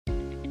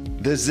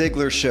The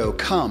Ziglar Show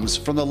comes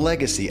from the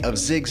legacy of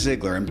Zig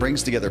Ziglar and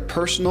brings together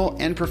personal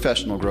and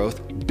professional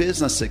growth,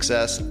 business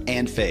success,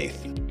 and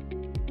faith.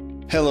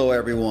 Hello,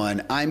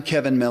 everyone. I'm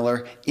Kevin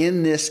Miller.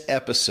 In this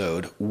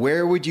episode,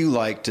 where would you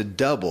like to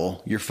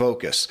double your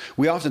focus?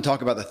 We often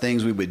talk about the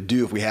things we would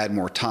do if we had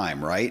more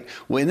time, right?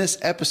 Well, in this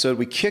episode,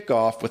 we kick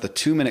off with a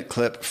 2-minute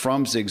clip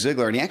from Zig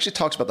Ziglar, and he actually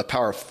talks about the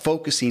power of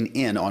focusing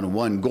in on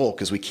one goal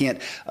because we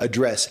can't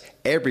address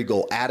every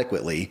goal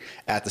adequately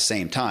at the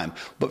same time.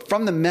 But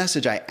from the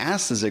message, I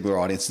asked the Ziglar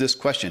audience this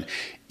question: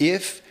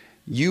 if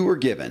you were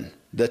given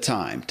the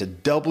time to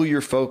double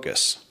your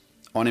focus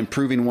on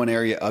improving one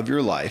area of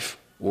your life,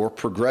 or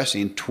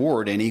progressing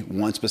toward any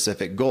one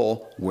specific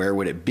goal, where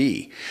would it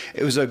be?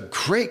 It was a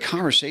great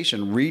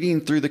conversation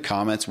reading through the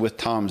comments with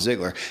Tom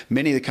Ziglar.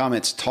 Many of the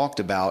comments talked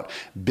about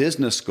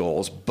business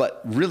goals, but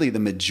really the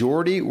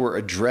majority were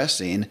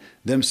addressing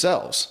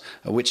themselves,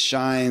 which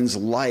shines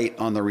light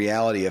on the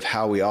reality of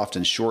how we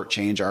often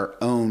shortchange our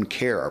own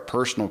care, our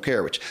personal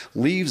care, which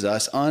leaves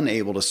us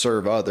unable to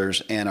serve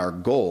others and our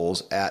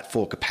goals at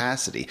full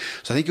capacity.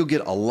 So I think you'll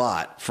get a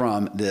lot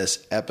from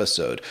this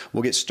episode.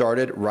 We'll get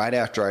started right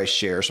after I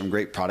share some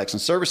great products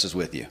and services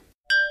with you.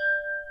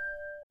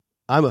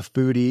 I'm a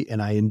foodie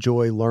and I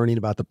enjoy learning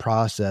about the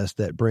process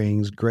that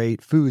brings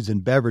great foods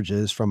and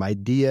beverages from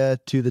idea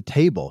to the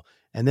table.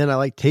 And then I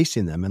like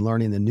tasting them and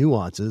learning the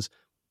nuances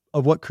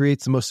of what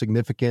creates the most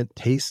significant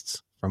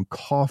tastes, from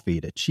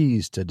coffee to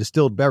cheese to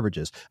distilled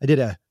beverages. I did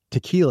a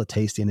tequila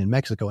tasting in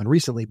Mexico, and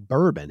recently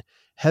bourbon.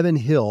 Heaven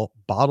Hill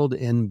Bottled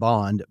in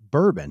Bond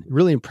bourbon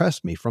really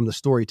impressed me from the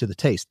story to the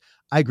taste.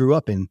 I grew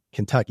up in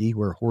Kentucky,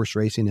 where horse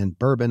racing and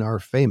bourbon are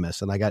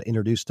famous, and I got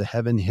introduced to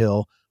Heaven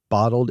Hill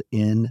Bottled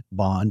in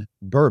Bond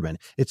bourbon.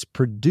 It's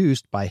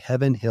produced by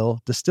Heaven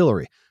Hill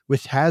Distillery,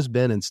 which has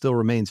been and still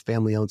remains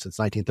family-owned since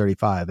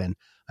 1935, and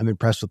I'm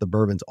impressed with the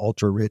bourbon's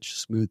ultra-rich,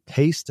 smooth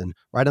taste, and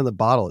right on the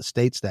bottle it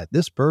states that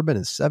this bourbon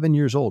is 7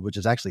 years old, which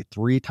is actually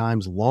 3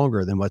 times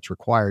longer than what's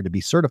required to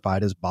be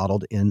certified as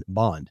bottled in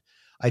bond.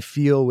 I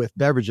feel with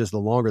beverages, the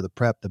longer the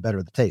prep, the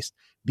better the taste.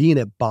 Being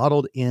a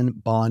bottled in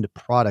bond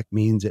product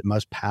means it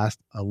must pass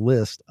a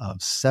list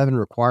of 7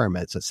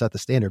 requirements that set the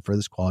standard for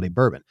this quality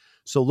bourbon.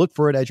 So look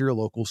for it at your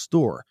local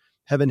store.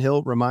 Heaven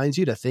Hill reminds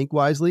you to think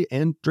wisely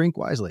and drink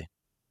wisely.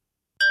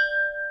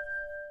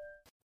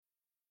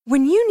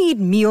 When you need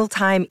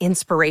mealtime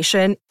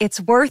inspiration,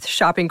 it's worth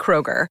shopping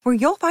Kroger, where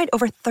you'll find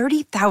over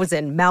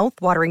 30,000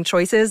 mouth-watering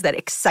choices that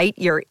excite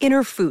your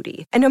inner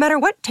foodie. And no matter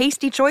what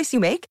tasty choice you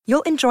make,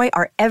 you'll enjoy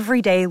our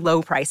everyday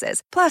low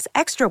prices, plus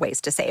extra ways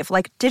to save,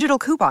 like digital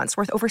coupons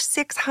worth over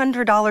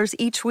 $600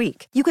 each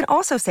week. You can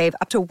also save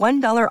up to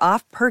 $1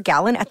 off per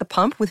gallon at the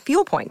pump with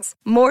fuel points.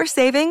 More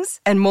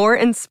savings and more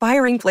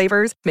inspiring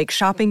flavors make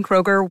shopping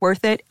Kroger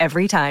worth it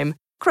every time.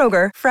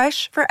 Kroger,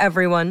 fresh for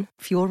everyone.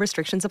 Fuel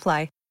restrictions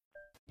apply.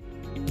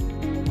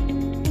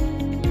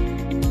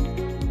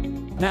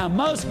 Now,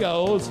 most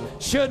goals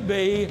should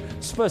be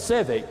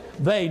specific.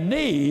 They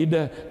need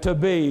to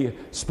be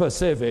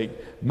specific.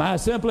 I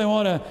simply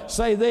want to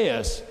say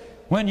this: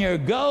 when your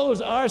goals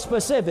are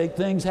specific,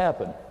 things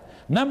happen.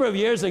 A number of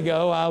years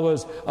ago, I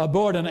was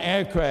aboard an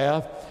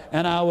aircraft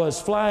and I was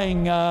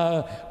flying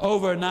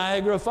over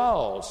Niagara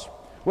Falls.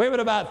 We were at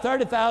about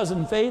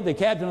 30,000 feet. The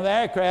captain of the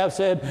aircraft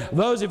said,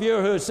 "Those of you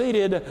who are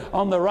seated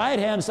on the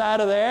right-hand side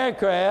of the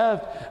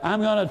aircraft,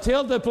 I'm going to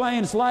tilt the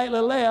plane slightly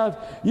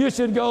left. You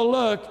should go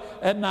look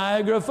at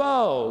Niagara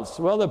Falls."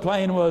 Well, the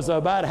plane was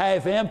about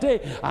half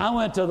empty. I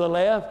went to the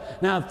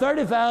left. Now,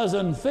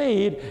 30,000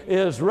 feet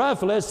is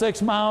roughly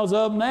 6 miles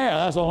up in the air.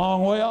 That's a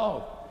long way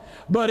off.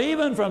 But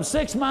even from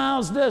 6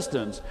 miles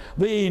distance,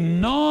 the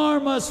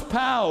enormous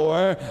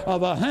power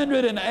of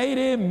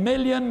 180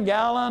 million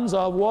gallons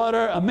of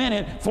water a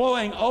minute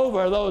flowing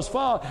over those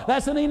falls,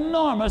 that's an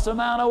enormous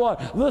amount of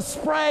water. The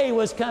spray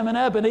was coming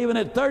up, and even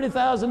at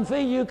 30,000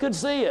 feet, you could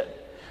see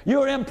it. You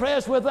were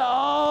impressed with the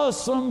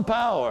awesome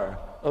power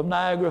of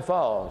Niagara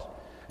Falls.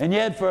 And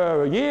yet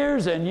for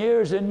years and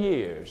years and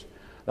years,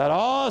 that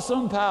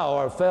awesome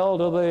power fell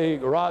to the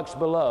rocks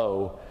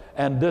below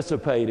and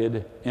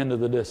dissipated into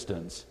the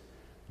distance.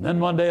 Then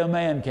one day a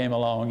man came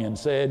along and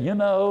said, "You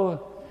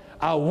know,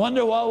 I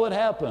wonder what would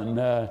happen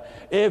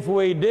if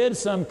we did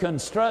some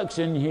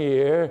construction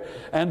here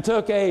and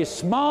took a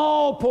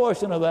small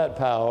portion of that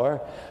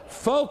power,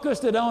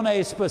 focused it on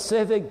a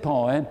specific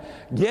point,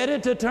 get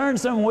it to turn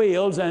some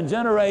wheels and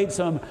generate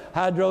some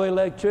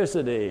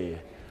hydroelectricity."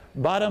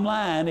 Bottom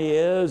line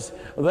is,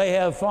 they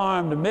have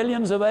farmed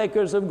millions of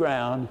acres of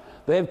ground.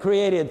 They've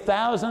created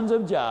thousands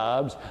of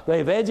jobs.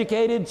 They've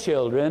educated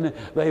children.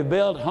 They've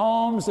built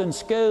homes and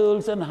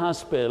schools and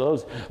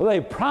hospitals.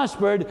 They've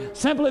prospered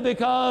simply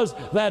because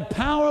that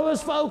power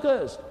was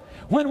focused.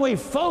 When we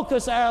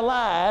focus our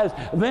lives,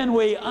 then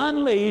we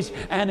unleash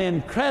an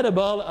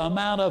incredible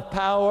amount of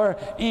power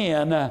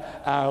in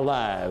our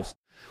lives.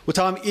 Well,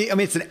 Tom, I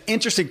mean, it's an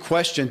interesting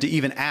question to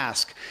even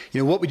ask,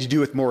 what would you do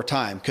with more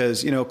time?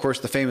 Because, of course,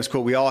 the famous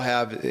quote we all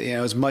have,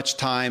 as much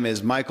time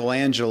as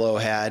Michelangelo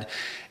had.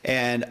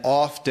 And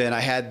often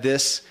I had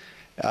this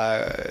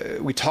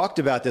we talked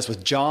about this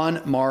with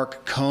John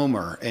Mark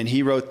Comer, and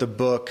he wrote the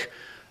book.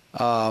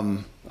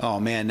 Oh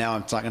man, now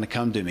it's not going to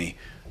come to me.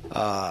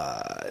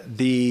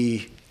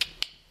 The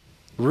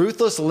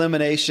Ruthless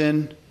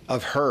Elimination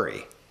of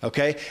Hurry.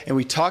 Okay. And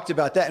we talked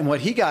about that. And what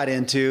he got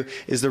into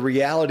is the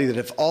reality that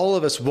if all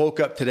of us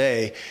woke up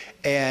today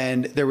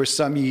and there was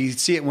you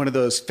see it in one of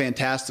those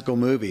fantastical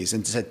movies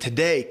and said,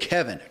 today,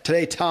 Kevin,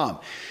 today, Tom,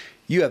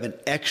 you have an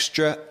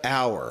extra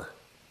hour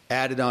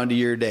added onto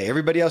your day.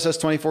 Everybody else has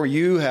 24.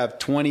 You have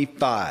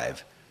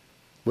 25.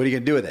 What are you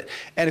going to do with it?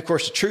 And of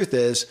course, the truth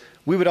is,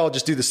 we would all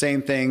just do the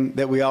same thing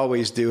that we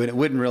always do, and it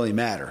wouldn't really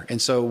matter.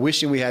 And so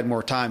wishing we had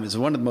more time is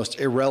one of the most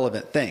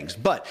irrelevant things.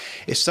 But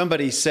if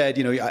somebody said,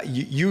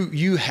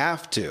 you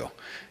have to,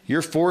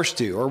 you're forced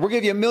to, or we'll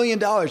give you $1 million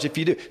if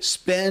you do,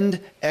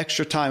 spend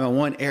extra time on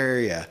one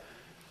area,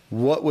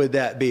 what would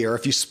that be? Or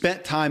if you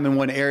spent time in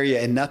one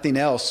area and nothing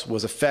else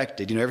was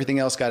affected, everything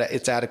else got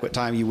its adequate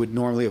time you would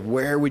normally have,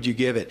 where would you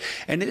give it?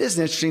 And it is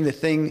an interesting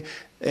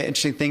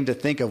thing to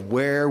think of,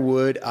 where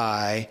would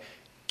I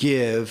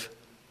give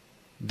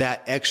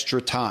that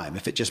extra time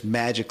if it just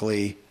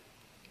magically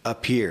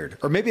appeared?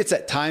 Or maybe it's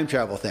that time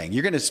travel thing.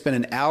 You're going to spend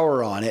an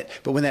hour on it,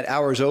 but when that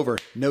hour is over,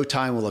 no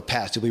time will have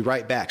passed. You'll be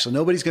right back. So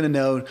nobody's going to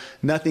know.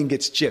 Nothing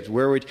gets chipped.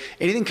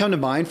 Anything come to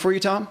mind for you,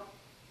 Tom?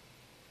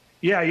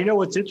 Yeah,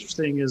 what's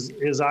interesting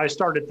is I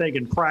started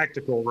thinking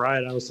practical,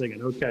 right? I was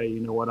thinking, okay, you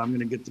know what? I'm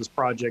going to get this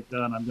project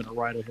done. I'm going to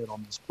write ahead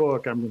on this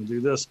book. I'm going to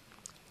do this.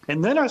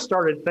 And then I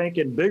started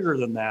thinking bigger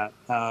than that.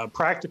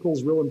 Practical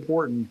is real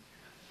important.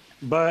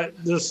 But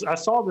I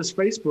saw this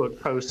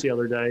Facebook post the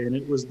other day, and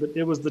it was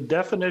the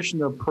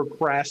definition of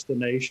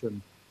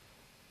procrastination.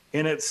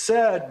 And it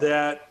said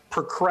that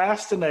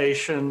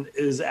procrastination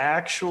is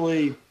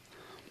actually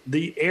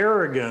the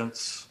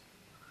arrogance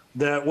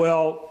that,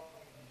 well,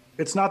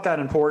 it's not that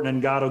important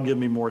and God will give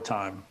me more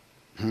time.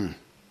 And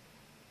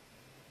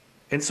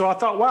so I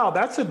thought, wow,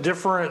 that's a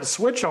different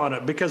switch on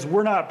it, because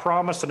we're not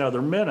promised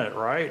another minute,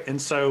 right? And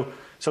so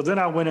then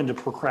I went into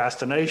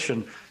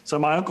procrastination. So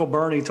my Uncle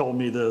Bernie told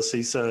me this.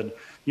 He said,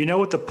 you know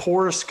what the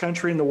poorest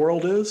country in the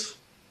world is?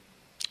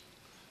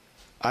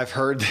 I've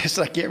heard this.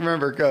 I can't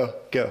remember.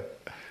 Go.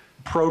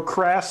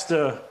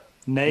 Procrastination.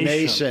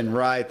 Nation,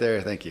 right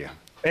there. Thank you.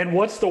 And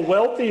what's the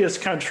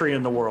wealthiest country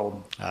in the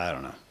world? I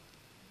don't know.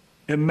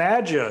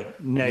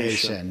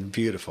 Imagination.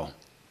 Beautiful.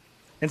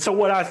 And so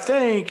what I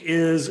think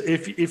is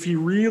if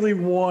you really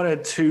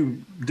wanted to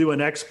do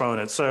an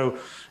exponent, so,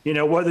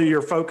 whether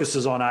your focus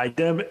is on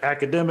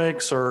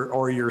academics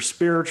or your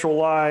spiritual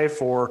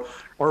life or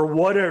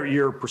whatever,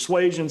 your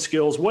persuasion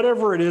skills,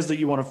 whatever it is that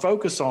you want to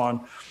focus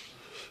on,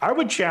 I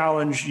would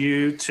challenge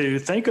you to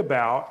think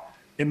about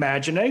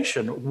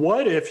imagination.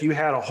 What if you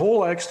had a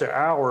whole extra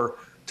hour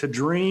to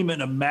dream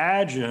and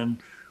imagine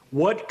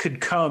what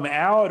could come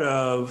out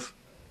of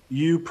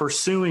you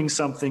pursuing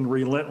something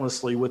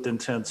relentlessly with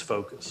intense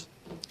focus?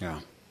 Yeah.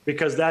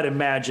 Because that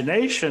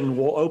imagination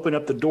will open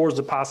up the doors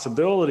of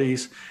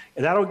possibilities,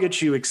 and that'll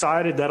get you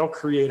excited. That'll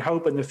create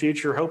hope in the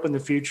future. Hope in the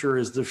future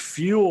is the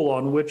fuel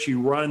on which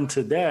you run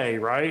today,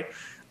 right?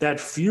 That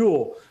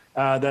fuel,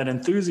 that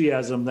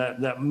enthusiasm,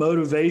 that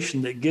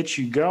motivation that gets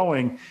you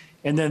going.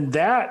 And then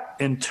that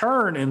in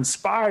turn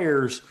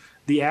inspires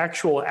the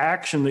actual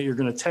action that you're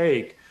going to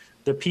take,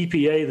 the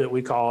PPA that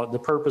we call it, the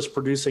purpose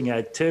producing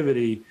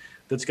activity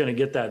that's going to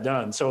get that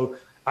done. So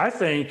I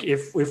think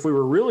if we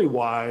were really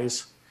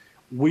wise,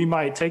 we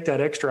might take that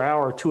extra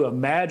hour to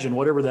imagine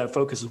whatever that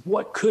focus is.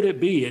 What could it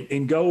be?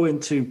 And go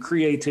into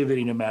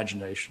creativity and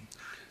imagination.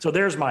 So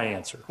there's my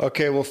answer.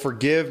 Okay, well,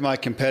 forgive my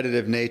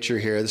competitive nature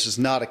here. This is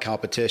not a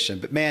competition,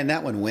 but man,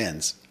 that one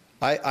wins.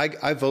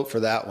 I vote for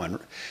that one.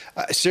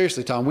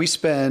 Seriously, Tom, we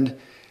spend,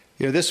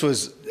 this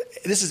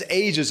is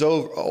ages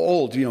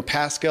old.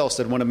 Pascal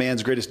said one of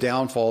man's greatest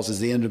downfalls is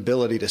the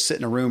inability to sit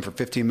in a room for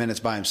 15 minutes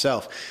by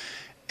himself.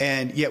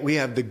 And yet we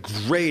have the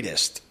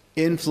greatest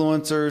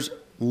influencers,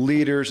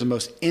 leaders, and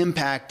most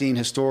impacting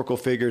historical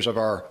figures of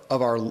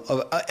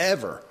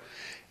ever.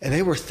 And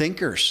they were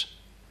thinkers.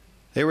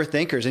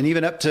 And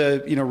even up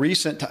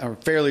to,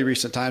 fairly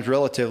recent times,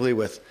 relatively,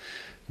 with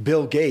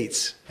Bill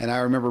Gates. And I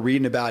remember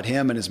reading about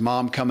him and his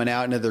mom coming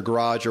out into their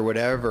garage or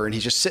whatever. And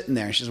he's just sitting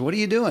there. And she says, "What are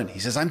you doing?" He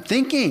says, "I'm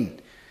thinking."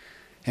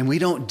 And we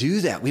don't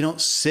do that. We don't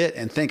sit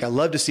and think. I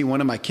love to see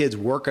one of my kids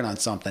working on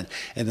something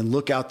and then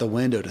look out the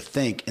window to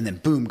think and then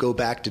boom, go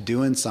back to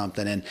doing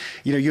something. And,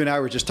 you and I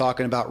were just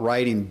talking about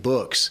writing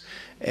books.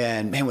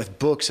 And man, with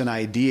books and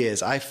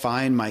ideas, I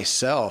find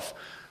myself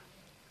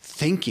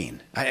thinking.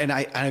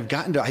 I've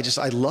gotten to,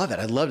 I love it.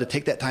 I love to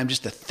take that time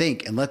just to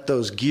think and let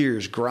those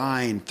gears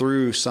grind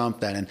through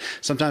something. And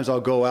sometimes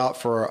I'll go out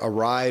for a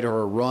ride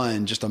or a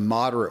run, just a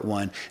moderate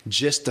one,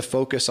 just to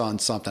focus on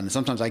something. And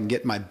sometimes I can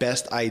get my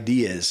best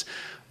ideas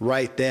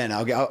right then.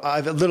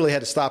 I've literally had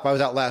to stop. I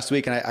was out last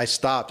week and I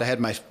stopped. I had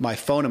my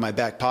phone in my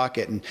back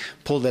pocket and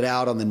pulled it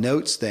out on the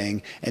notes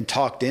thing and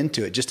talked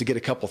into it just to get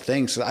a couple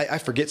things. So I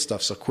forget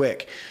stuff so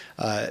quick,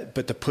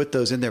 but to put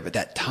those in there, but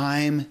that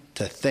time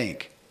to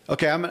think.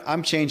 Okay,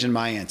 I'm changing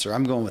my answer.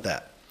 I'm going with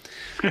that.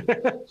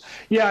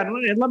 Yeah,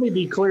 and let me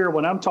be clear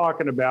when I'm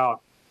talking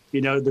about,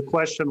 the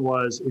question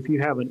was, if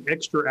you have an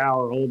extra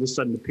hour all of a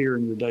sudden appear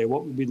in your day,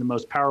 what would be the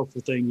most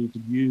powerful thing you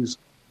could use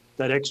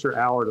that extra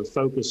hour to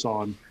focus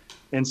on?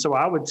 And so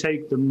I would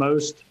take the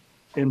most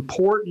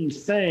important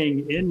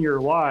thing in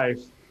your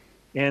life,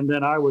 and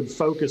then I would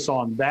focus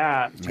on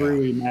that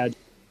through imagination.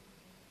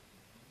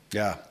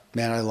 Yeah,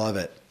 man, I love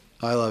it.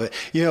 I love it.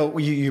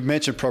 You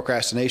mentioned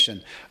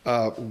procrastination.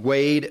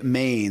 Wade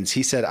Maines,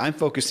 he said, I'm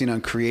focusing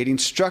on creating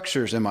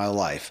structures in my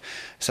life,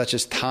 such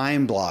as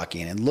time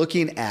blocking and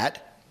looking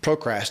at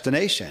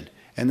procrastination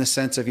in the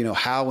sense of,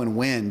 how and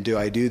when do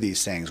I do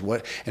these things?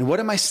 What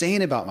am I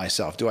saying about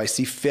myself? Do I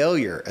see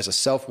failure as a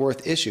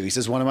self-worth issue? He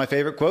says, one of my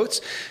favorite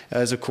quotes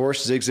is, of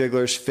course, Zig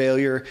Ziglar's,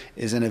 failure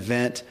is an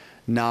event,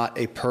 not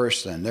a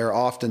person. There are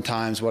often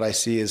times what I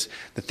see is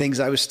the things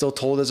I was still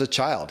told as a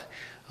child.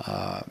 He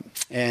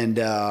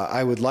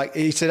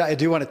said, I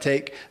do want to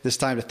take this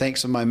time to thank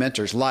some of my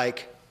mentors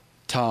like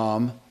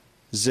Tom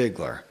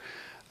Ziglar.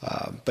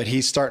 But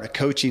he's starting a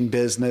coaching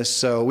business.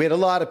 So we had a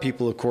lot of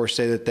people, of course,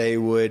 say that they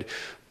would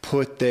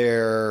put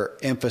their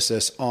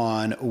emphasis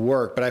on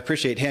work. But I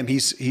appreciate him.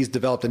 He's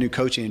developed a new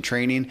coaching and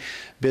training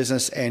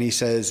business. And he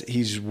says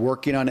he's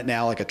working on it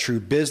now like a true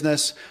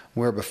business,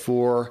 where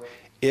before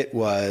it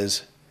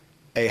was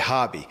a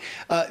hobby.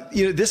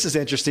 This is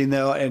interesting,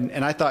 though,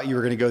 and I thought you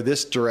were going to go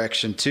this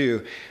direction,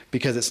 too,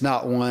 because it's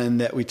not one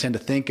that we tend to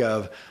think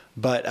of.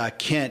 But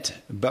Kent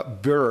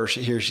Burr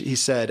here, he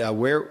said,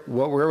 where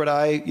would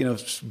I,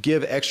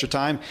 give extra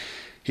time?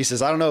 He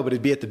says, I don't know, but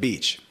it'd be at the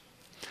beach.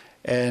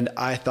 And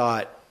I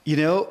thought,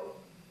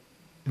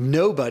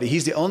 nobody,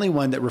 he's the only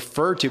one that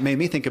referred to, made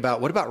me think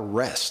about, what about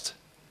rest?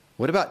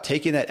 What about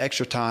taking that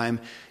extra time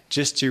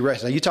just to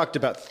rest? Now, you talked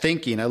about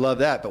thinking. I love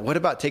that. But what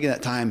about taking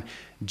that time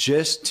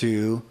just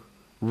to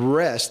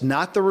rest?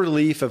 Not the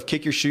relief of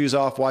kick your shoes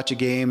off, watch a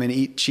game, and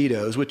eat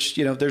Cheetos, which,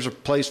 there's a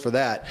place for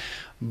that.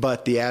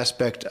 But the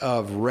aspect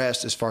of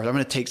rest, as far as I'm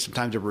going to take some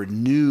time to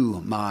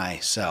renew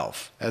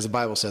myself, as the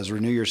Bible says,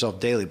 renew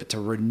yourself daily, but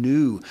to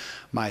renew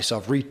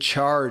myself,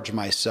 recharge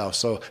myself,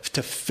 so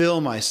to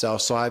fill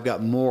myself, so I've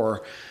got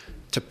more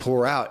to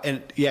pour out.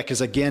 And yeah,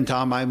 because again,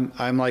 Tom,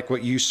 I'm like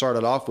what you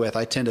started off with.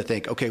 I tend to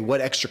think, okay, what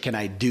extra can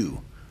I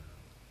do?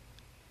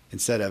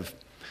 Instead of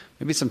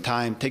maybe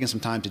taking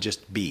some time to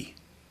just be.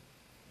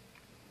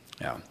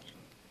 Yeah.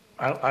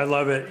 I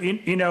love it.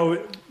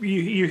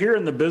 You hear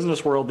in the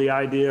business world the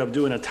idea of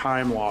doing a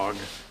time log.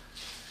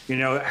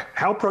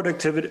 How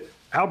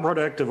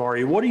productive are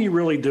you? What are you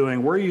really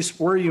doing? Where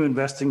are you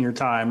investing your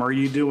time? Are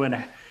you doing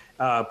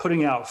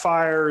putting out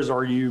fires?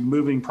 Are you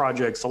moving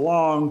projects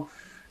along?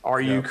 Are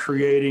you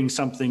creating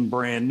something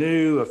brand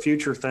new, a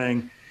future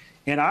thing?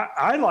 And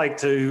I like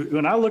to,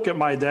 when I look at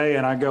my day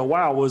and I go,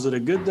 wow, was it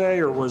a good day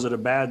or was it a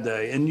bad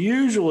day? And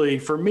usually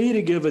for me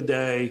to give a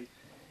day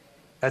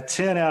a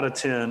 10 out of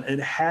 10, it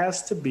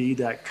has to be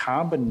that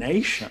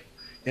combination.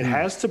 It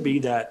has to be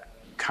that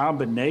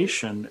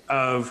combination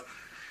of,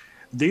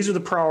 these are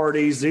the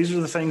priorities, these are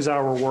the things I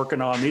were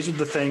working on, these are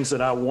the things that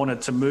I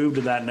wanted to move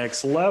to that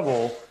next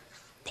level,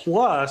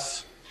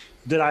 plus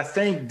did I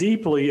think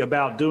deeply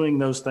about doing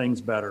those things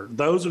better?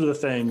 Those are the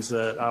things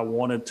that I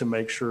wanted to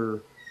make sure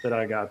that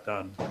I got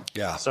done.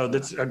 Yeah. So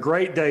that's a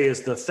great day,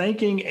 is the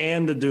thinking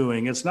and the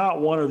doing. It's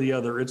not one or the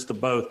other, it's the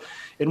both.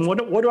 And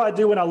what do I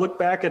do when I look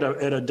back at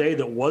a day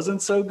that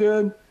wasn't so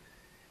good?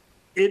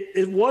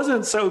 It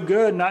wasn't so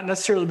good, not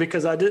necessarily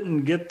because I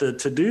didn't get the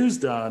to-dos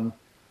done.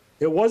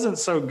 It wasn't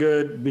so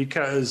good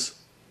because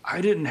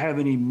I didn't have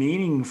any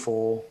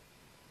meaningful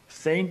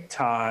think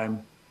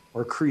time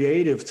or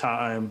creative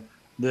time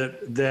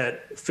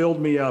that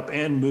filled me up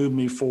and moved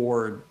me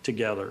forward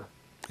together.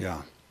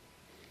 Yeah.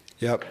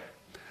 Yep.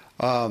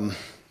 I'm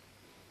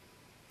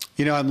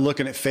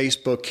looking at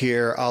Facebook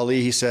here.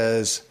 Ali, he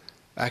says,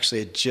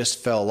 actually it just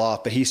fell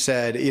off, but he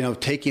said,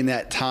 taking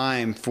that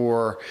time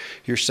for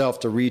yourself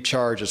to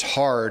recharge is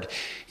hard,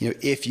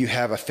 if you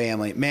have a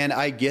family. Man,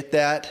 I get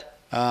that.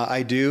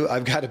 I do.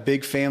 I've got a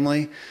big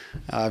family.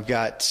 I've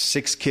got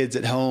 6 kids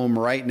at home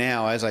right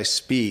now as I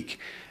speak.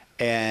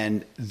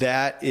 And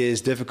that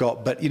is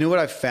difficult. But you know what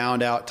I've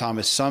found out, Tom,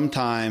 is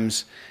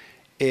sometimes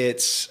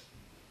it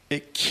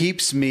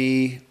keeps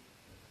me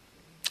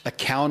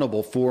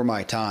accountable for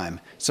my time.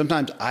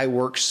 Sometimes I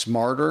work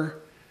smarter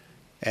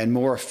and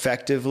more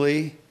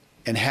effectively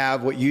and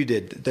have what you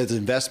did, those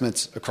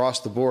investments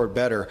across the board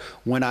better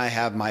when I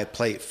have my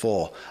plate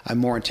full. I'm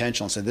more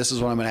intentional and say, this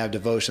is when I'm going to have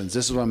devotions.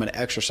 This is when I'm going to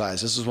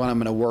exercise. This is when I'm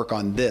going to work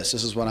on this.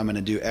 This is when I'm going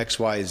to do X,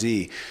 Y,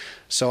 Z.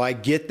 So I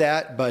get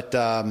that. But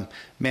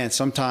man,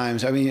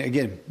 sometimes,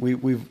 again,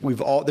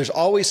 there's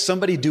always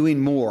somebody doing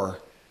more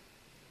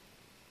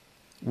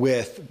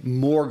with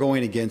more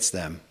going against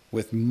them,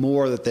 with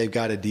more that they've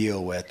got to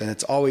deal with. And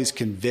it's always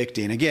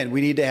convicting. Again,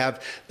 we need to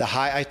have the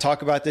high, I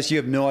talk about this, you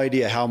have no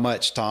idea how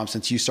much, Tom,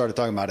 since you started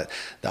talking about it,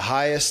 the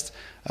highest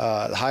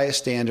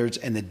standards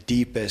and the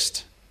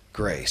deepest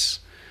grace.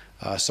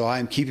 So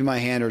I'm keeping my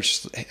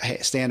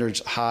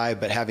standards high,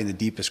 but having the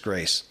deepest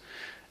grace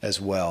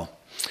as well.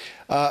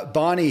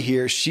 Bonnie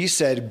here, she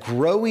said,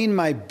 growing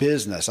my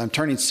business. I'm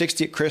turning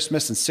 60 at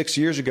Christmas, and 6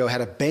 years ago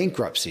had a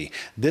bankruptcy.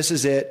 This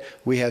is it.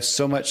 We have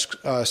so much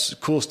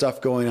cool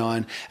stuff going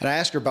on. And I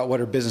asked her about what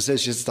her business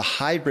is. She's a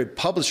hybrid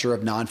publisher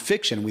of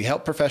nonfiction. We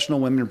help professional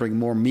women bring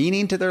more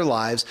meaning to their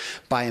lives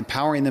by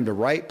empowering them to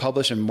write,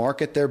 publish, and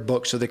market their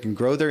books so they can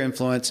grow their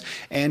influence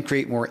and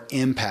create more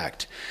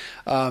impact.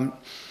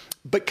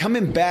 But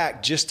coming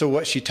back just to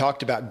what she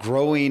talked about,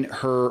 growing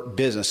her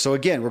business. So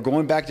again, we're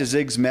going back to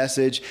Zig's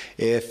message.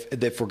 If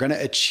we're going to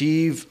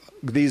achieve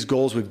these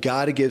goals, we've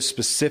got to give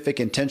specific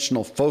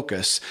intentional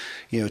focus,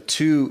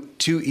 to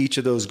each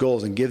of those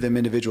goals and give them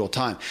individual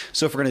time.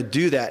 So if we're going to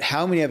do that,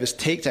 how many of us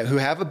take time who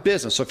have a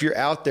business? So if you're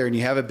out there and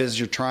you have a business,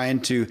 you're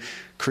trying to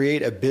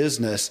create a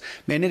business,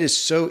 man, it is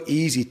so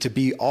easy to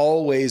be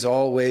always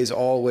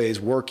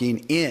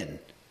working in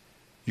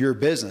your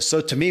business.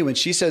 So to me, when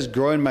she says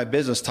growing my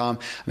business, Tom,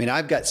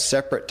 I've got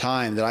separate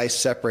time that I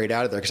separate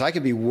out of there because I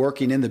could be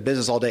working in the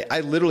business all day. I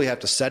literally have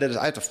to set it.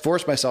 I have to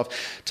force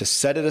myself to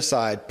set it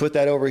aside, put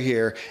that over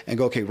here and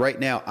go, okay, right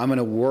now I'm going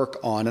to work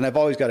on, and I've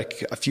always got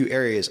a few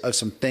areas of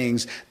some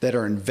things that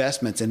are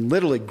investments in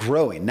literally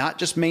growing, not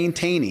just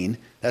maintaining.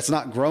 That's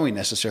not growing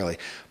necessarily,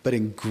 but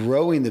in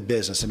growing the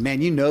business. And man,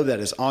 that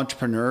as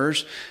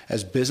entrepreneurs,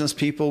 as business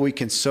people, we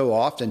can so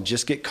often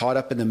just get caught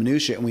up in the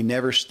minutia and we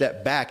never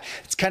step back.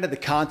 It's kind of the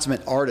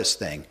consummate artist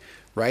thing,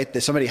 right?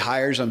 That somebody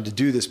hires them to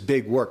do this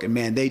big work and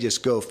man, they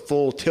just go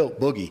full tilt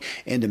boogie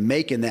into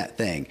making that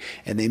thing.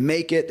 And they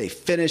make it, they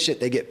finish it,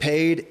 they get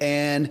paid,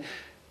 and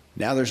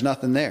now there's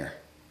nothing there.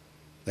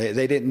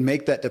 They didn't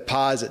make that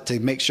deposit to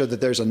make sure that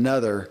there's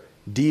another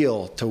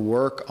deal to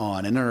work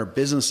on. And in our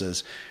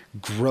businesses,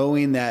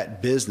 growing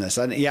that business.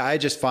 I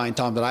just find,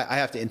 Tom, that I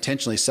have to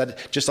intentionally set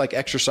it, just like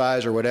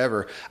exercise or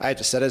whatever. I have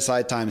to set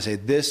aside time and say,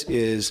 this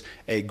is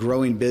a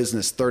growing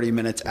business, 30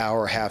 minutes,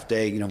 hour, half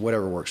day,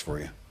 whatever works for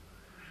you.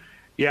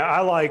 Yeah,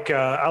 I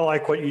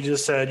like what you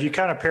just said. You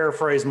kind of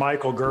paraphrase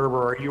Michael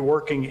Gerber. Are you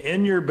working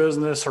in your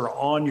business or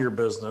on your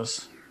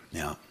business?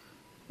 Yeah.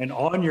 And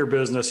on your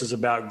business is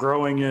about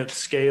growing it,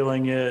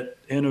 scaling it,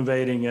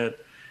 innovating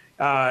it.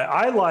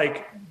 I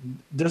like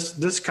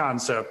this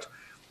concept.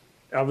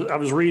 I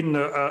was reading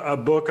a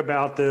book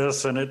about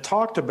this, and it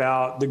talked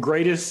about the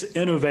greatest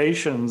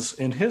innovations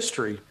in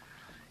history.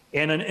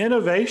 And an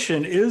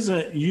innovation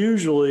isn't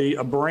usually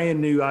a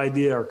brand new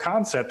idea or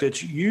concept.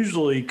 It's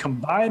usually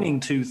combining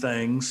two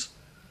things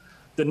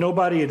that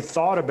nobody had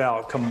thought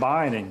about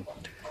combining.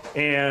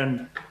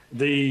 And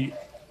the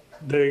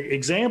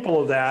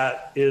example of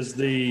that is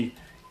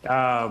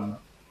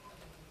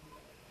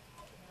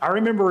I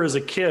remember as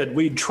a kid,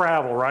 we'd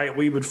travel, right?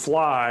 We would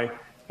fly.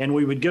 And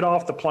we would get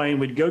off the plane,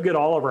 we'd go get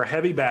all of our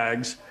heavy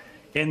bags,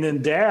 and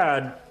then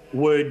Dad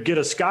would get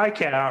a sky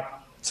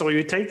cap. So he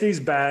would take these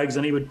bags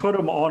and he would put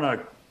them on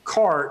a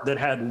cart that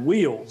had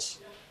wheels.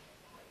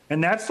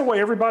 And that's the way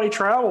everybody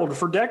traveled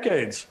for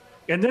decades.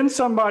 And then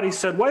somebody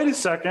said, wait a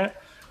second,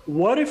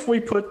 what if we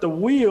put the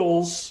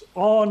wheels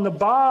on the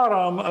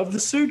bottom of the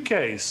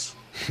suitcase?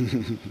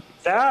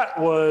 That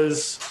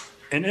was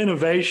an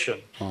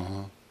innovation.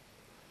 Uh-huh.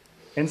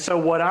 And so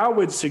what I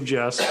would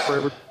suggest for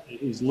everybody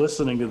who's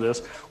listening to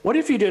this, what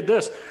if you did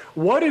this?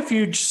 What if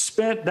you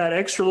spent that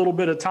extra little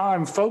bit of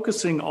time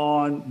focusing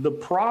on the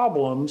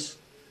problems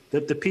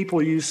that the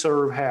people you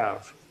serve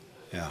have?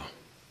 Yeah.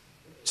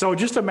 So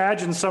just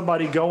imagine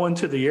somebody going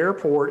to the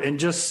airport and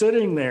just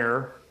sitting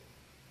there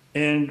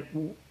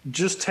and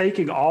just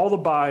taking all the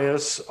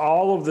bias,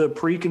 all of the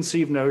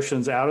preconceived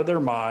notions out of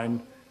their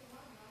mind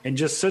and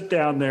just sit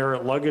down there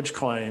at luggage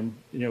claim,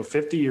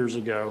 50 years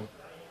ago.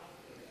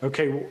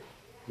 Okay,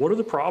 what are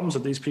the problems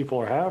that these people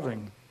are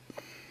having?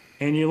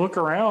 And you look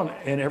around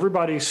and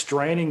everybody's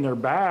straining their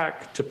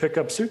back to pick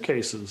up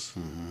suitcases.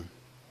 Mm-hmm.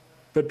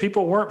 But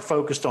people weren't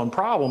focused on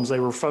problems.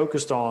 They were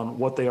focused on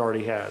what they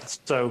already had.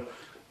 So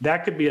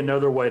that could be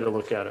another way to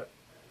look at it.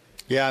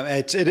 Yeah,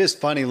 it is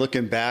funny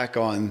looking back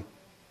on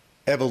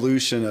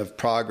evolution of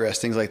progress,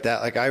 things like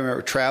that. Like I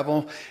remember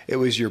travel, it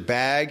was your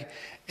bag.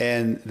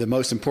 And the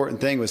most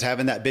important thing was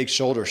having that big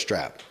shoulder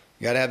strap.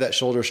 You got to have that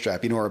shoulder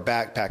strap, or a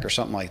backpack or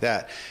something like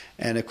that.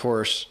 And of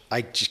course,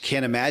 I just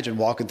can't imagine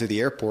walking through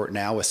the airport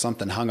now with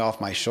something hung off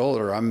my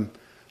shoulder. I'm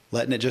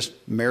letting it just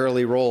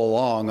merrily roll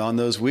along on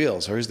those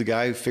wheels. Where's the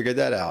guy who figured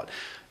that out?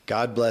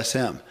 God bless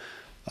him.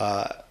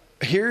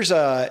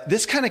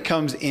 This kind of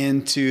comes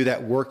into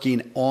that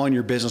working on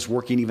your business,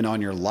 working even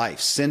on your life.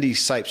 Cindy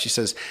Sipes, she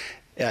says,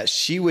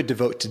 she would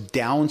devote to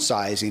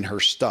downsizing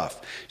her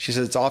stuff. She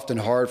says, it's often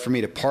hard for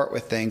me to part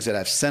with things that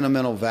have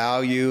sentimental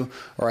value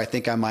or I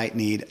think I might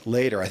need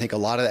later. I think a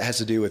lot of that has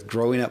to do with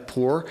growing up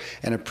poor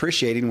and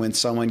appreciating when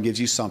someone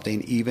gives you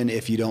something, even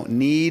if you don't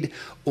need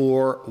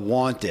or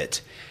want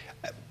it,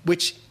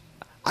 which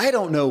I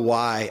don't know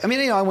why.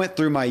 I went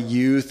through my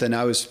youth and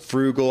I was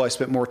frugal. I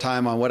spent more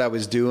time on what I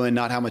was doing,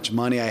 not how much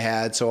money I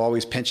had. So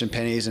always pinching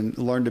pennies and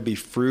learned to be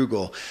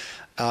frugal.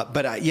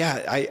 But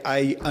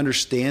I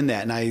understand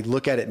that. And I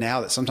look at it now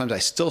that sometimes I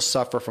still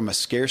suffer from a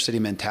scarcity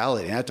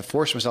mentality. And I have to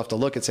force myself to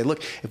look and say,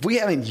 look, if we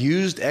haven't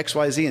used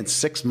XYZ in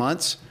 6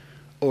 months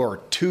or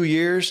 2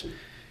 years,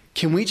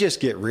 can we just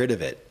get rid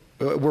of it?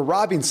 We're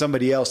robbing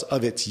somebody else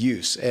of its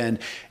use. And,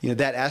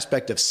 that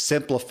aspect of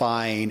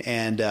simplifying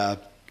and,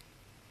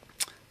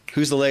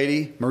 who's the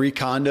lady? Marie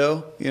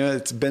Kondo.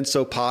 It's been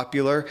so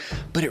popular,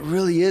 but it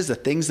really is the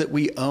things that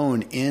we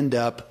own end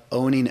up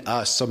owning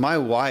us. So my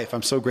wife,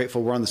 I'm so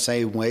grateful we're on the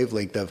same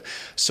wavelength of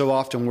so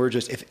often we're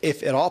just,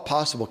 if at all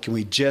possible, can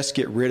we just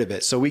get rid of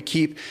it? So we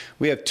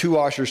have 2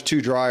 washers,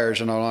 2 dryers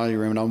in our laundry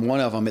room. And on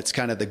one of them, it's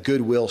kind of the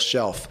Goodwill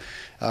shelf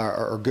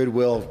or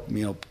Goodwill,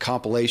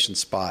 compilation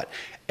spot.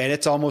 And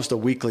it's almost a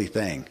weekly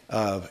thing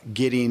of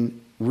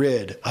getting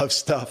rid of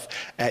stuff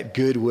at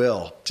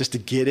Goodwill just to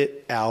get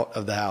it out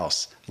of the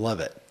house. Love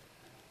it.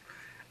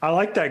 I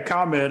like that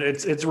comment.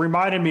 It's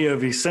reminding me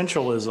of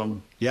essentialism.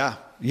 Yeah.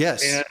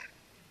 Yes.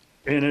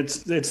 And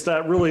it's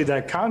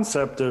that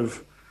concept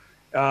of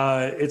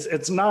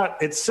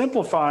it's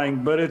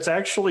simplifying, but it's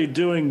actually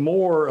doing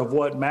more of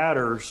what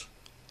matters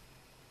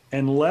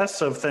and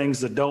less of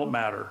things that don't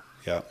matter.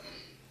 Yeah.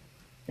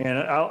 And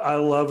I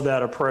love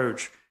that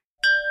approach.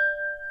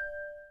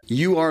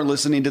 You are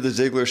listening to The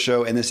Ziglar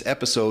Show, and this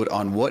episode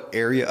on what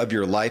area of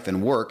your life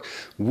and work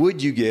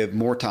would you give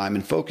more time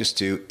and focus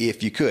to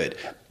if you could.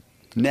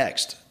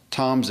 Next,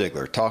 Tom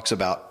Ziglar talks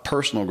about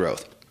personal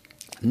growth.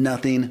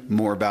 Nothing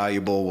more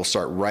valuable. We'll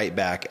start right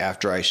back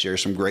after I share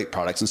some great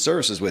products and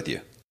services with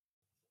you.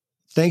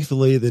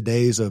 Thankfully, the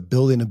days of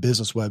building a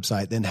business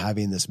website, then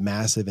having this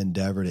massive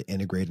endeavor to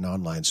integrate an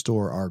online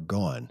store are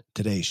gone.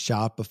 Today,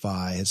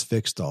 Shopify has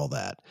fixed all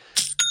that.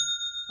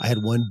 I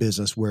had one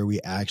business where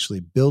we actually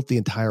built the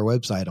entire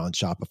website on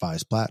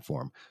Shopify's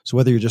platform. So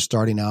whether you're just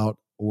starting out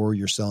or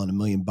you're selling $1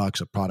 million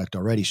of product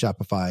already,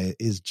 Shopify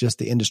is just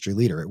the industry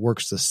leader. It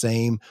works the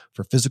same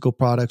for physical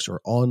products or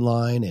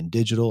online and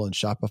digital, and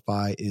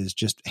Shopify is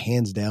just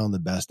hands down the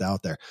best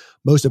out there.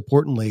 Most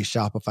importantly,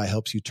 Shopify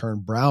helps you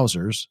turn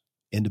browsers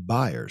into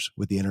buyers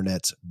with the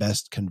internet's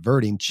best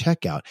converting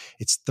checkout.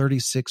 It's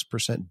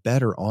 36%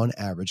 better on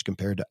average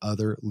compared to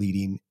other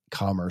leading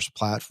commerce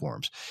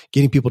platforms.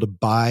 Getting people to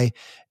buy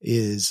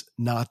is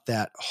not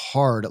that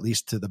hard, at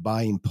least to the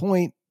buying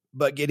point,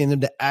 but getting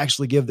them to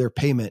actually give their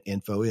payment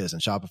info is,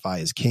 and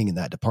Shopify is king in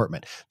that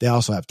department. They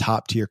also have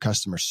top tier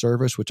customer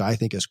service, which I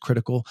think is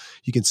critical.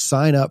 You can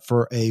sign up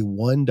for a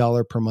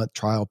 $1 per month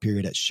trial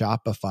period at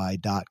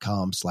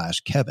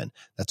shopify.com/Kevin.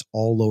 That's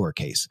all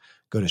lowercase.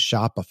 Go to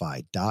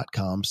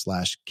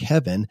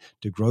shopify.com/Kevin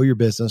to grow your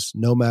business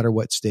no matter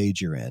what stage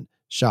you're in.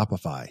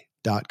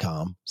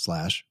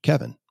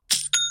 Shopify.com/Kevin.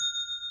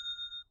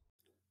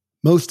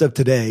 Most of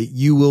today,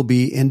 you will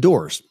be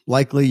indoors,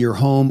 likely your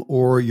home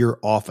or your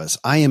office.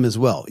 I am as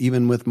well.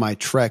 Even with my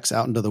treks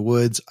out into the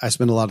woods, I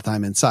spend a lot of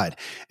time inside.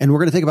 And we're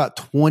going to take about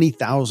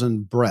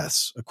 20,000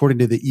 breaths. According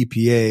to the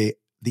EPA,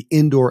 the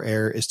indoor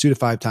air is 2 to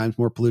 5 times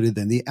more polluted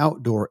than the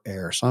outdoor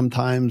air,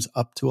 sometimes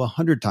up to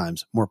 100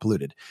 times more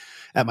polluted.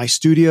 At my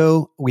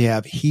studio, we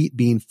have heat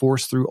being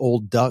forced through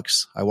old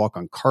ducts. I walk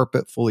on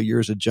carpet full of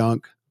years of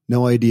junk.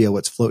 No idea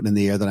what's floating in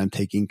the air that I'm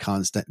taking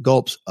constant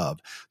gulps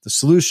of. The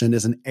solution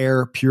is an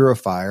air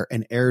purifier,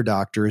 and Air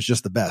Doctor is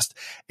just the best.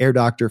 Air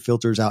Doctor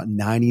filters out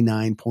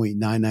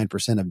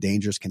 99.99% of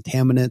dangerous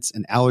contaminants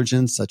and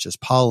allergens such as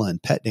pollen,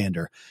 pet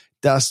dander,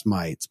 dust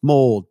mites,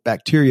 mold,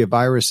 bacteria,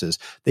 viruses.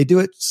 They do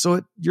it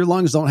so your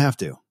lungs don't have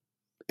to.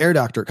 Air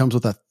Doctor comes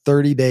with a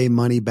 30-day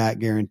money-back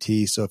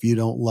guarantee, so if you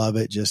don't love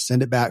it, just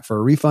send it back for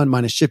a refund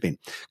minus shipping.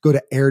 Go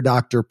to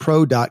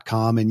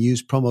airdoctorpro.com and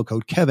use promo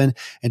code Kevin,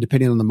 and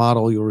depending on the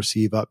model, you'll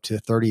receive up to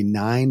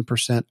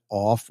 39%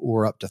 off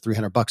or up to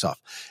 $300 off.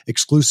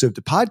 Exclusive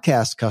to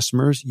podcast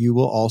customers, you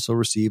will also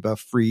receive a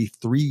free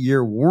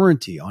 3-year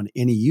warranty on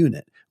any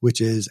unit,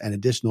 which is an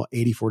additional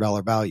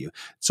 $84 value.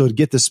 So to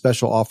get this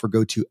special offer,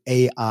 go to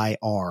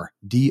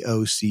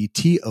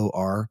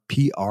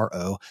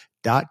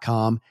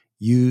airdoctorpro.com.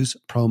 Use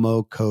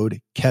promo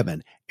code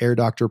Kevin.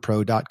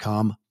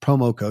 airdoctorpro.com,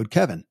 promo code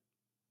Kevin.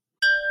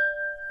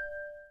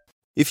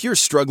 If you're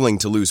struggling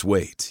to lose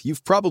weight,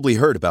 you've probably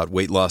heard about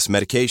weight loss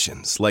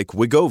medications like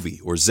Wegovy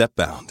or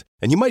Zepbound,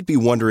 and you might be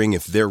wondering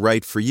if they're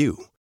right for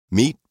you.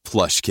 Meet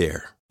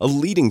PlushCare, a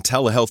leading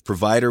telehealth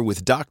provider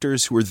with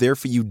doctors who are there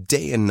for you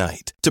day and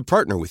night to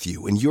partner with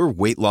you in your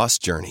weight loss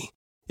journey.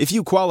 If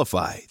you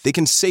qualify, they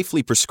can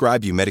safely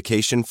prescribe you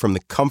medication from the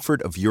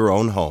comfort of your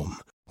own home.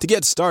 To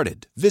get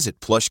started, visit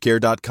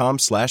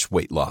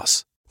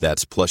plushcare.com/weightloss.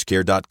 That's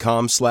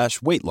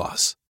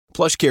plushcare.com/weightloss.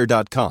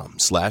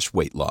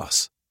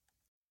 plushcare.com/weightloss.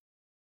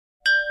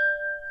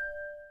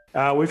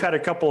 We've had a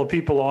couple of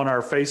people on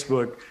our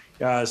Facebook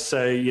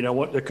say,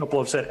 a couple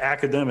have said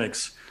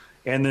academics.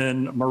 And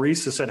then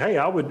Marisa said, hey,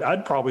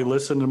 I'd probably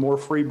listen to more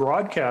free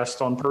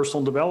broadcasts on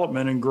personal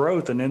development and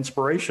growth and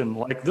inspiration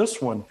like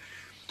this one.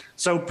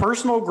 So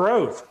personal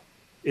growth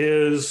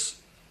is,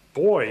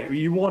 boy,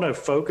 you want to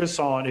focus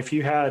on, if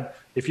you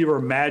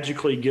were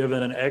magically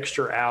given an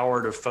extra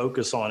hour to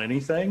focus on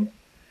anything,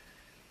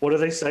 what do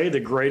they say? The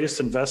greatest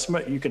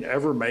investment you can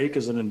ever make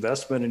is an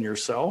investment in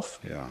yourself.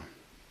 Yeah.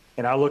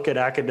 And I look at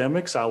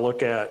academics, I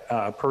look at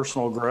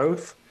personal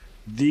growth.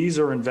 These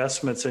are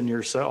investments in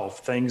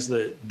yourself, things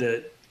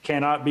that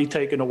cannot be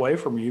taken away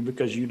from you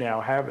because you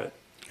now have it.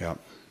 Yeah.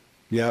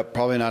 Yeah.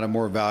 Probably not a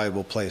more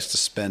valuable place to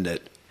spend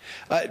it.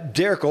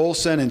 Derek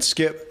Olson and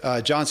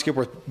John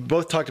Skipworth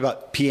both talked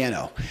about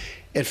piano.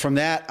 And from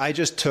that, I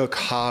just took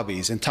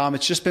hobbies. And Tom,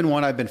 it's just been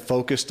one I've been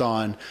focused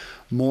on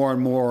more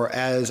and more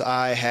as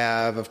I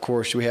have, of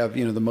course, we have,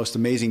 the most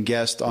amazing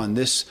guest on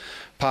this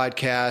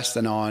podcast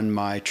and on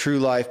my True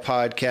Life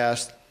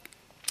podcast.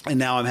 And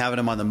now I'm having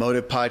him on the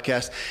Motive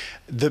podcast.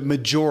 The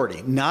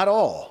majority, not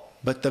all,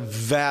 but the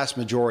vast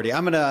majority,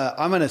 I'm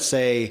gonna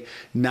say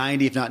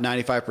 90, if not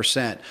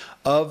 95%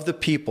 of the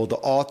people, the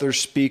authors,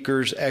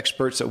 speakers,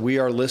 experts that we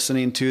are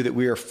listening to, that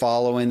we are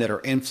following, that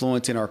are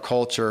influencing our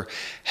culture,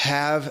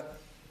 have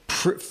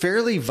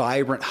fairly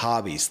vibrant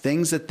hobbies,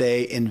 things that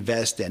they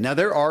invest in. Now,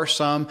 there are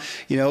some,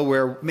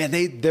 where,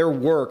 man, their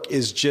work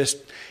is just,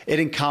 it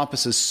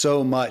encompasses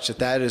so much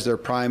that is their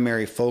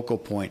primary focal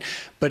point.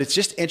 But it's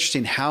just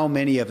interesting how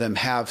many of them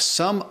have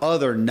some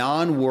other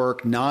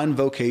non-work,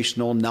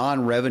 non-vocational,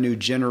 non-revenue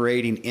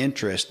generating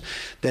interest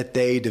that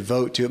they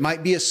devote to. It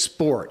might be a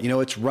sport,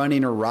 it's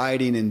running or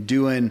riding and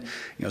doing,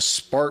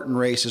 Spartan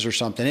races or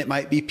something. It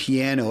might be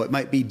piano. It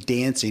might be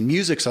dancing.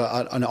 Music's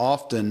an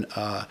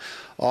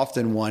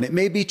often one. It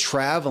may be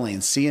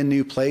traveling, seeing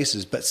new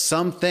places, but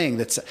something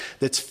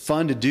that's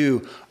fun to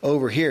do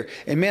over here.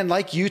 And man,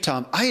 like you,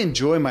 Tom, I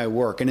enjoy my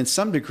work. And in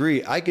some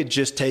degree, I could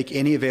just take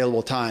any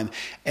available time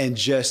and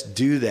just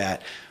do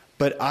that.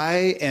 But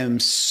I am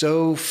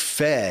so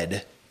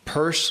fed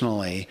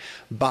personally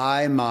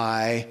by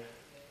my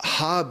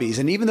hobbies.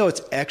 And even though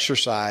it's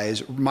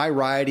exercise, my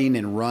riding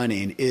and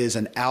running is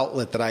an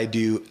outlet that I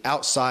do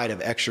outside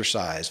of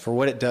exercise for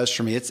what it does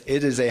for me. It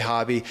is a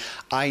hobby.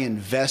 I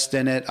invest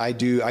in it. I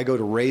go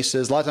to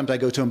races. A lot of times I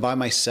go to them by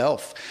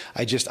myself.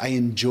 I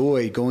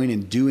enjoy going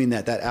and doing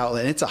that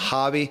outlet. And it's a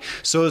hobby.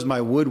 So is my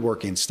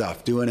woodworking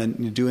stuff,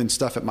 doing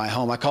stuff at my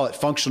home. I call it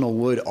functional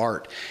wood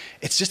art.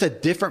 It's just a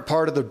different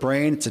part of the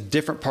brain. It's a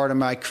different part of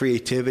my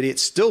creativity.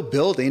 It's still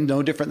building,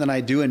 no different than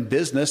I do in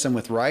business and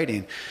with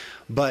writing.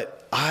 But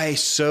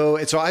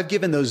I've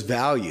given those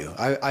value.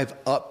 I've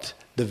upped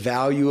the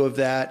value of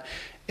that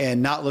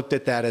and not looked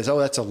at that as,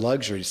 that's a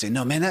luxury. To say,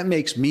 no, man, that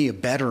makes me a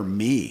better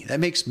me. That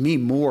makes me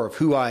more of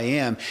who I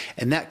am.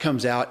 And that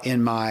comes out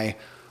in my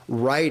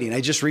writing.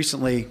 I just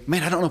recently,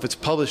 I don't know if it's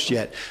published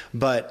yet,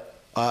 but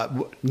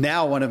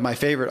now one of my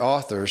favorite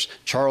authors,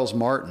 Charles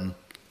Martin,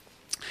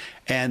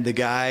 and the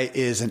guy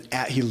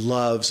he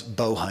loves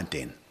bow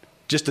hunting.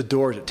 Just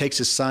adores it. Takes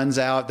his sons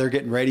out. They're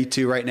getting ready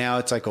to right now.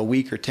 It's like a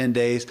week or 10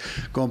 days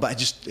going by.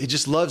 He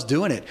just loves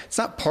doing it. It's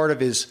not part of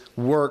his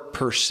work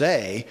per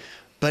se,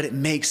 but it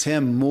makes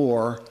him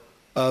more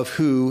of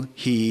who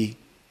he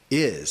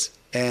is.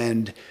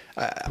 And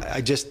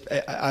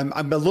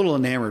I'm a little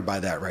enamored by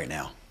that right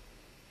now.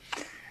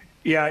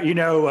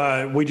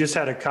 Yeah. We just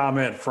had a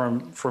comment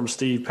from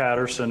Steve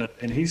Patterson,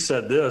 and he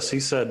said this.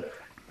 He said,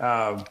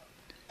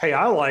 hey,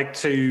 I like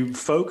to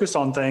focus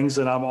on things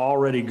that I'm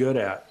already good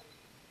at.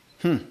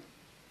 And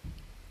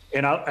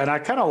I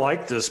kind of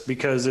like this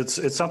because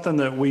it's something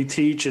that we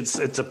teach.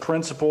 It's a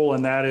principle,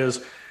 and that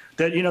is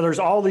that, there's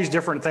all these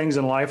different things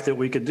in life that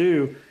we could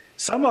do.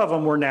 Some of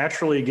them we're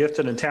naturally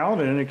gifted and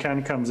talented, and it kind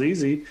of comes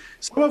easy.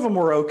 Some of them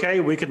we're okay.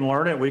 We can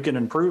learn it. We can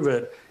improve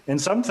it. And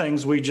some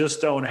things we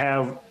just don't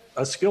have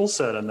a skill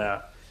set in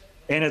that.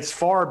 And it's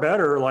far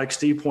better, like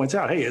Steve points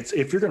out, hey,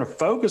 if you're going to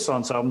focus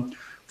on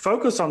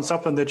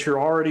something that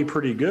you're already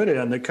pretty good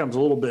in, that comes a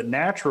little bit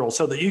natural,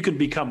 so that you can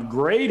become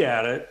great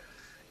at it.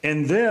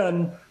 And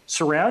then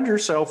surround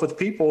yourself with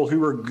people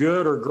who are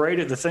good or great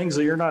at the things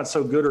that you're not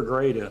so good or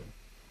great in.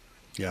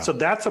 Yeah. So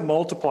that's a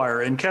multiplier.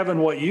 And Kevin,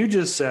 what you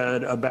just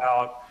said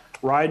about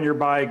riding your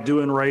bike,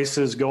 doing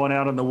races, going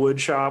out in the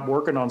wood shop,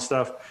 working on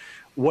stuff,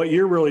 what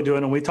you're really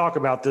doing, and we talk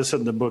about this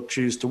in the book,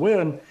 Choose to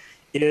Win,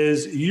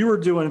 is you are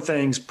doing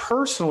things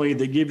personally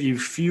that give you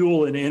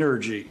fuel and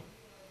energy.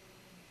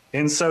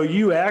 And so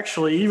you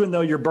actually, even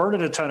though you're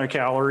burning a ton of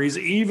calories,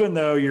 even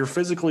though you're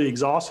physically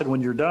exhausted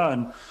when you're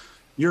done,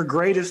 your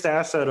greatest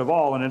asset of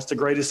all, and it's the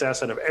greatest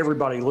asset of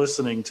everybody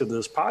listening to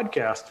this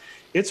podcast,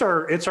 it's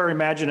our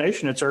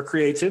imagination, it's our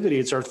creativity,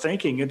 it's our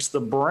thinking, it's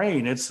the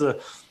brain, it's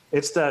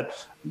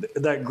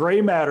that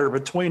gray matter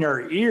between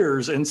our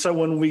ears. And so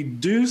when we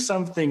do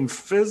something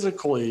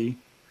physically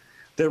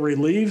that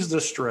relieves the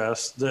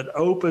stress, that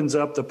opens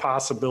up the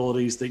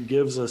possibilities, that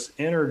gives us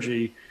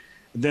energy,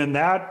 then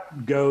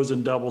that goes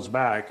and doubles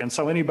back. And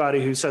so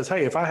anybody who says,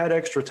 hey, if I had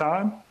extra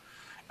time,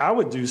 I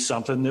would do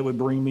something that would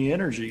bring me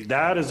energy.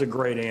 That is a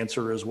great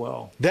answer as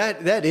well.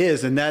 That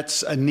is, and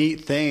that's a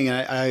neat thing.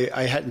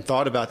 I hadn't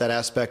thought about that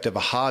aspect of a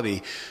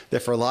hobby, that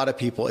for a lot of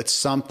people, it's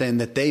something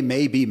that they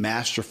may be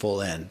masterful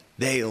in.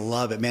 They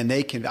love it, man.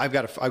 I've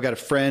got a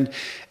friend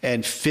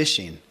and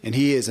fishing, and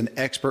he is an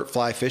expert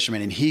fly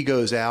fisherman, and he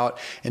goes out,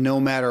 and no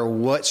matter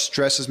what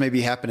stresses may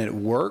be happening at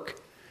work,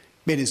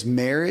 in his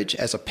marriage,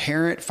 as a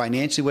parent,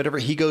 financially, whatever,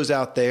 he goes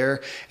out there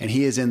and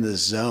he is in the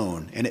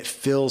zone, and it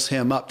fills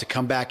him up to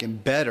come back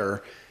and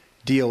better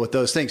deal with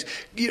those things.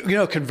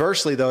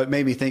 Conversely, though, it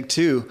made me think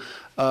too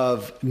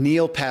of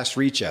Neil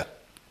Pasricha.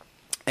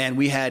 And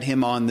we had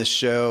him on the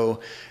show,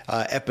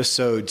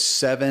 episode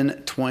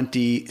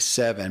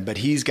 727, but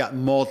he's got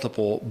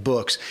multiple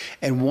books.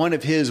 And one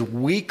of his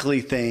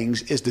weekly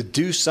things is to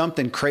do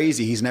something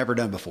crazy he's never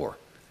done before.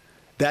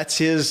 That's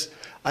his.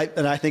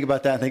 And I think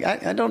about that and think,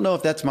 I don't know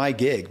if that's my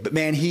gig, but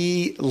man,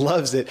 he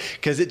loves it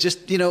because it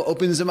just,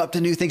 opens him up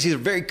to new things. He's a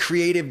very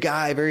creative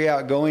guy, very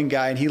outgoing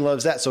guy, and he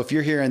loves that. So if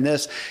you're hearing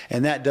this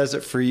and that does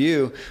it for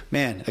you,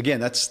 man,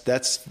 again, that's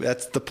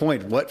the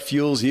point. What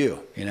fuels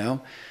you,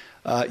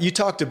 You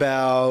talked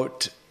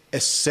about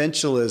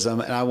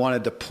essentialism, and I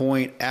wanted to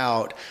point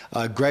out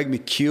Greg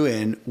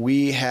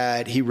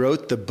McKeown. He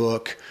wrote the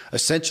book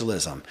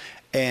Essentialism,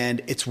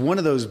 and it's one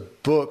of those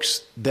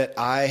books that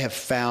I have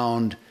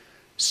found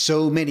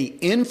so many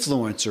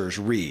influencers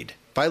read.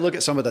 If I look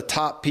at some of the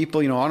top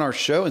people, on our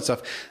show and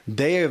stuff,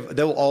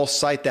 they'll all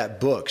cite that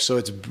book. So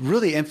it's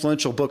really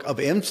influential book of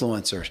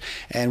influencers.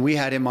 And we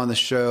had him on the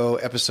show,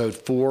 episode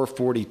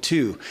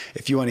 442,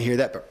 if you want to hear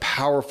that, but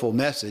powerful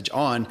message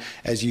on,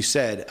 as you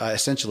said,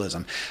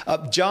 essentialism.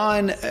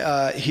 John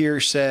here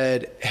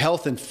said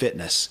health and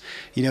fitness.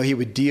 He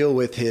would deal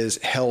with his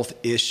health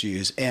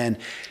issues. And,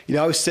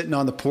 I was sitting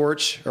on the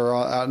porch or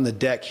out on the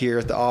deck here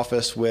at the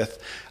office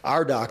with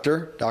our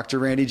doctor, Dr.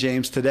 Randy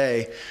James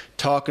today,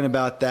 talking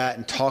about that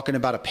and talking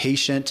about a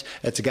patient.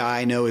 That's a guy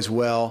I know as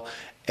well.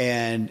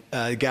 And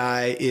the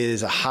guy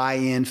is a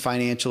high-end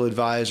financial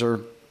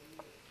advisor,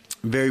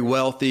 very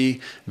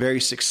wealthy,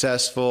 very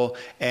successful.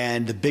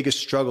 And the biggest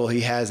struggle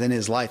he has in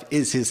his life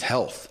is his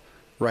health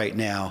right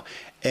now.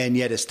 And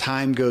yet as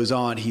time goes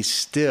on, he's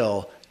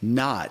still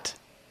not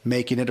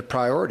making it a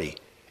priority.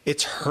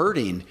 It's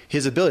hurting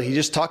his ability. He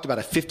just talked about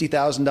a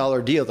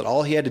 $50,000 deal that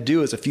all he had to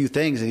do is a few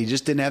things, and he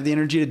just didn't have the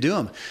energy to do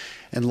them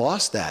and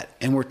lost that.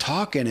 And we're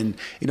talking, and,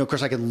 of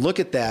course, I can look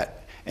at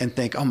that and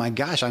think, oh my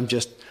gosh, I'm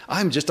just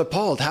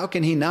appalled. How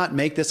can he not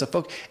make this a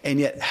focus?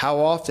 And yet, how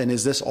often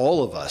is this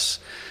all of us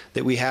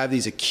that we have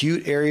these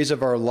acute areas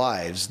of our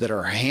lives that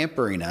are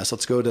hampering us?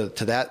 Let's go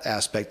to that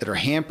aspect, that are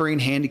hampering,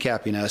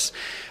 handicapping us,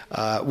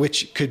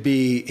 which could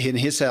be, in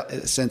his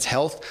sense,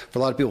 health. For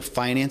a lot of people,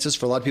 finances.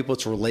 For a lot of people,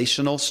 it's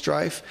relational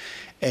strife.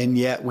 And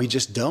yet we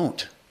just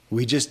don't.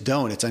 We just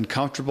don't. It's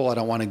uncomfortable. I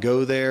don't want to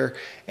go there.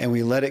 And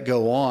we let it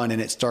go on, and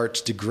it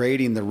starts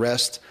degrading the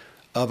rest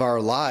of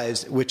our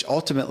lives, which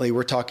ultimately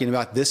we're talking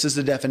about. This is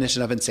the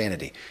definition of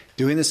insanity.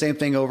 Doing the same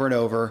thing over and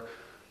over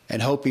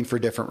and hoping for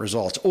different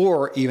results,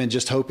 or even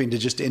just hoping to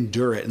just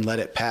endure it and let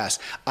it pass.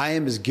 I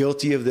am as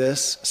guilty of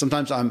this.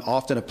 Sometimes I'm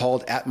often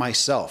appalled at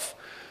myself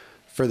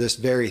for this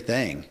very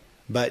thing.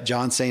 But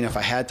John's saying if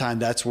I had time,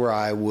 that's where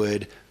I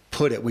would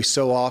put it. We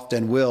so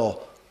often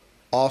will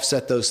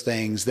offset those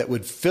things that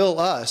would fill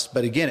us.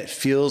 But again, it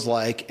feels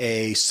like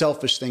a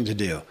selfish thing to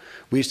do.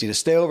 We just need to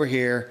stay over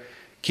here,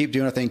 keep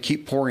doing our thing,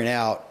 keep pouring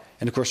out.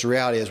 And of course, the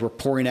reality is we're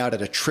pouring out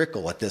at a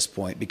trickle at this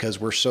point because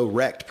we're so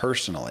wrecked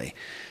personally.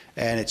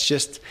 And it's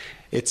just,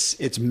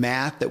 it's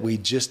math that we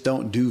just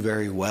don't do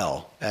very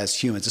well as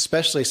humans,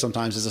 especially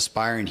sometimes as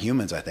aspiring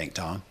humans, I think,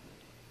 Tom.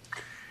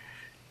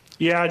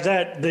 Yeah,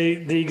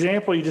 the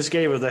example you just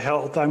gave of the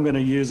health, I'm going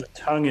to use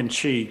tongue in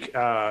cheek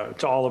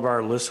to all of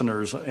our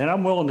listeners. And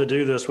I'm willing to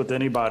do this with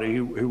anybody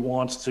who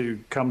wants to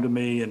come to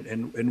me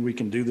and we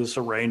can do this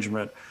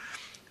arrangement.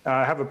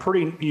 I have a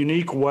pretty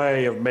unique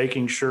way of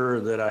making sure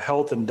that a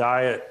health and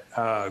diet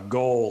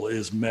goal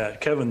is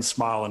met. Kevin's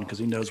smiling because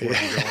he knows where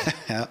he's going.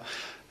 Yeah.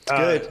 It's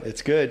good.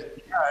 It's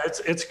good. Yeah,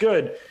 it's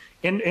good.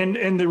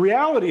 And the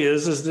reality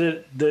is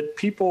that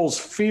people's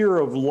fear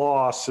of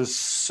loss is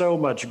so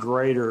much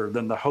greater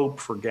than the hope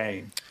for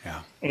gain.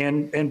 Yeah.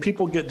 And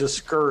people get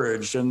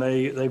discouraged, and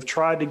they've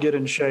tried to get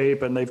in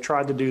shape and they've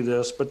tried to do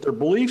this, but their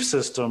belief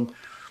system,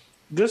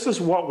 this is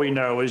what we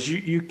know, is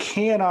you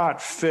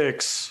cannot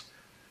fix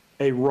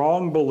a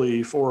wrong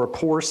belief or a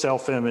poor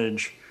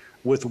self-image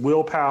with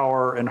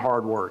willpower and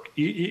hard work.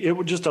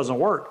 It just doesn't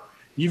work.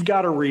 You've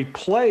got to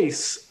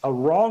replace a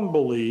wrong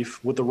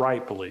belief with the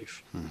right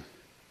belief.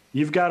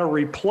 You've got to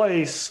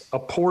replace a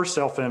poor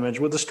self-image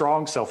with a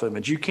strong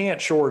self-image. You can't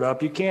shore it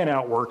up. You can't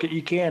outwork it.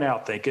 You can't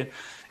outthink it.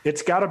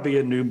 It's got to be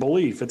a new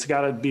belief. It's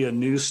got to be a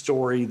new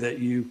story that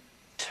you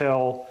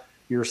tell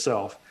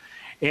yourself.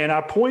 And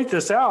I point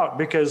this out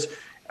because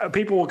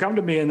people will come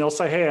to me and they'll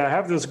say, hey, I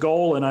have this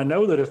goal, and I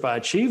know that if I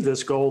achieve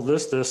this goal,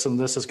 this, and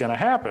this is going to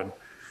happen.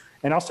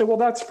 And I'll say, well,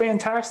 that's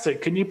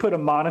fantastic. Can you put a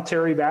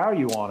monetary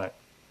value on it?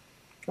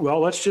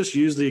 Well, let's just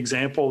use the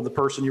example of the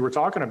person you were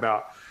talking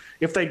about.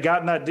 If they'd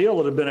gotten that deal, it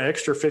would have been an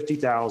extra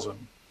 $50,000.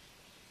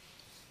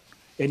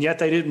 And yet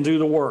they didn't do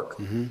the work.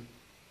 Mm-hmm.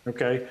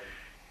 Okay.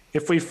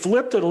 If we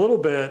flipped it a little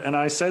bit and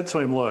I said to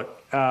him, look,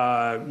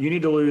 you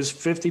need to lose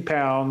 50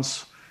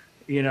 pounds,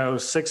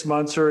 6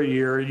 months or a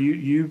year,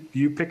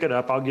 you pick it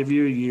up. I'll give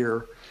you a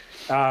year.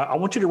 I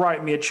want you to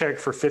write me a check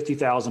for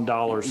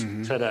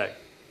 $50,000 today.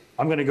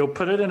 I'm going to go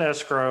put it in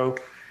escrow.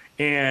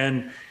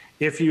 And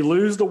if you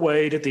lose the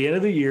weight at the end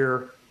of the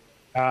year,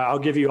 I'll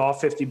give you all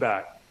 50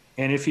 back.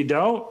 And if you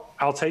don't,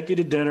 I'll take you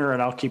to dinner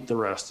and I'll keep the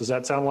rest. Does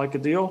that sound like a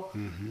deal?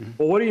 Mm-hmm.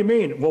 Well, what do you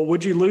mean? Well,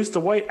 would you lose the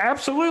weight?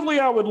 Absolutely,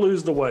 I would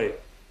lose the weight.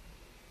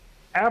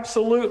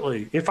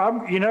 Absolutely. If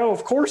I'm,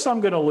 of course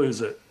I'm going to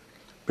lose it,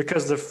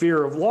 because the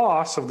fear of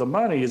loss of the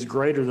money is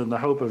greater than the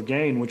hope of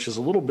gain, which is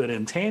a little bit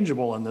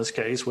intangible in this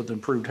case with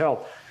improved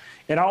health.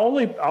 And I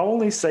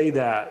only say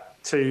that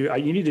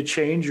you need to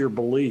change your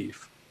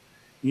belief.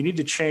 You need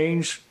to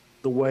change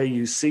the way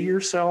you see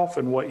yourself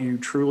and what you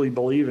truly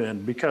believe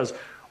in, because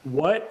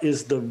what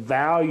is the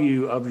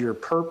value of your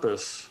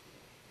purpose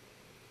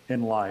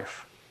in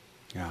life?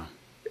 Yeah.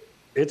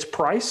 It's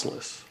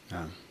priceless.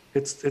 Yeah.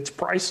 It's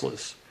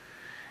priceless.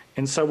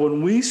 And so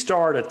when we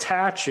start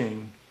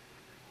attaching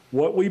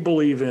what we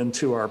believe in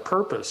to our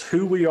purpose,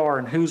 who we are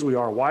and whose we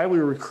are, why we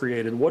were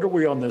created, what are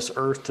we on this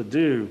earth to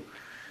do,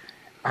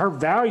 our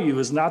value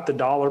is not the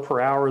dollar per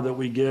hour that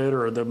we get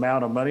or the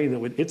amount of money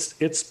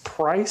it's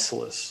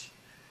priceless.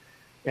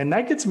 And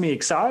that gets me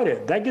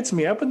excited. That gets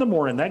me up in the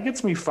morning. That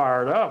gets me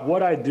fired up.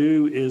 What I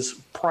do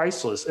is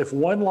priceless. If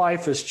one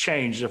life is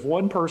changed, if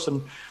one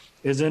person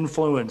is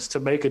influenced to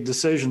make a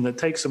decision that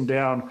takes them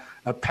down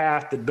a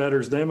path that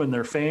betters them and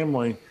their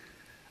family,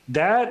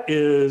 that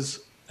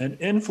is an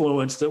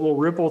influence that will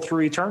ripple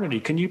through eternity.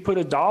 Can you put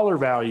a dollar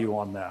value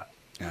on that?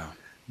 Yeah.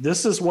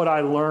 This is what I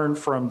learned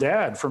from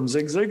Dad, from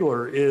Zig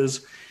Ziglar,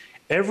 is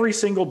every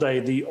single day,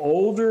 the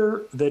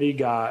older that he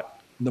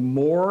got, the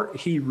more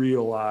he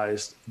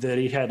realized that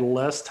he had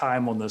less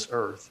time on this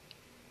earth.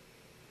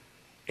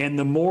 And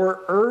the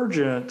more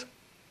urgent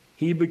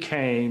he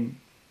became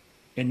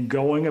in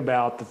going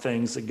about the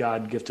things that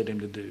God gifted him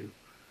to do.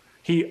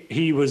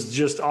 He was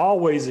just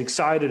always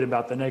excited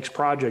about the next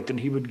project, and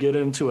he would get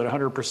into it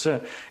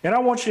 100%. And I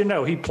want you to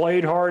know, he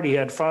played hard, he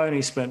had fun,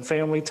 he spent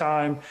family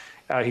time,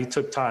 he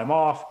took time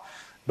off.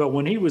 But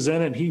when he was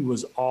in it, he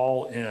was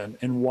all in.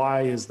 And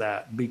why is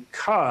that?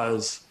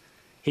 Because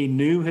he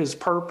knew his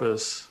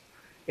purpose.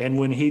 And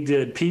when he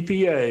did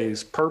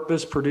PPAs,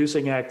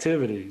 purpose-producing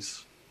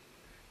activities,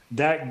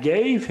 that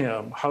gave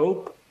him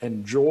hope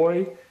and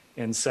joy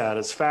and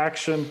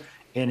satisfaction,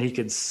 and he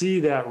could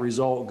see that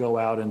result go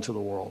out into the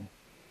world.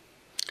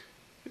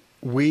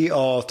 We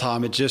all,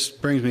 Tom, it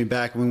just brings me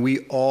back when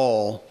we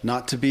all,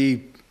 not to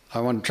be, I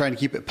want to try and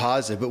keep it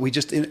positive, but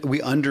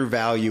we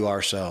undervalue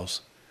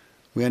ourselves.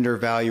 We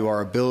undervalue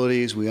our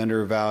abilities. We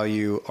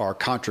undervalue our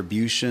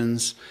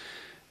contributions.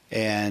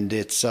 And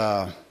it's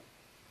a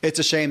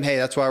shame. Hey,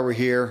 that's why we're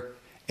here,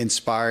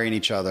 inspiring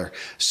each other.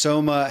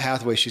 Soma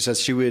Hathaway, she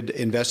says she would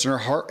invest in her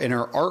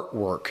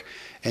artwork.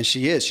 And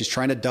she is. She's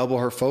trying to double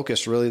her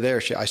focus really there.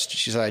 She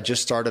said, I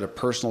just started a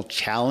personal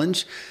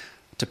challenge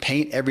to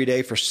paint every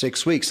day for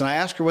 6 weeks. And I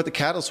asked her what the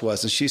catalyst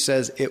was. And she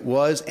says it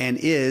was and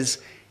is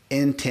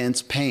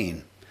intense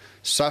pain,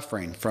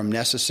 suffering from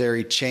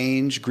necessary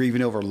change,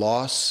 grieving over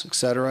loss,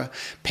 etc.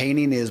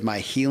 Painting is my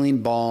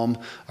healing balm,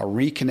 a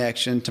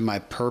reconnection to my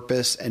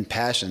purpose and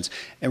passions.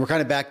 And we're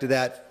kind of back to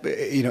that,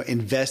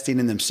 investing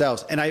in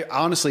themselves. And I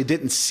honestly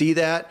didn't see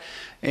that.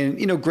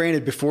 And,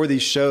 granted, before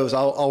these shows,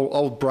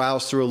 I'll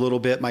browse through a little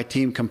bit. My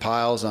team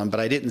compiles them, but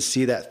I didn't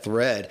see that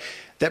thread.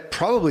 That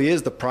probably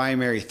is the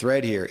primary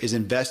thread here, is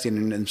investing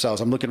in themselves.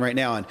 I'm looking right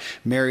now on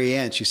Mary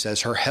Ann. She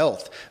says her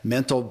health,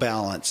 mental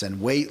balance, and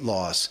weight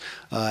loss.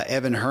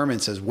 Evan Herman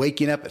says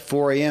waking up at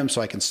 4 a.m.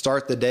 so I can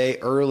start the day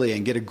early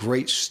and get a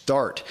great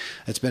start.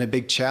 It's been a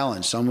big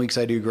challenge. Some weeks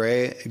I do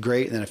great,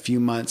 and then a few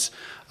months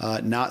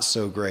not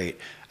so great.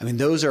 I mean,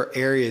 those are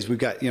areas we've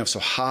got, so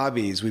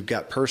hobbies, we've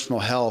got personal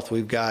health,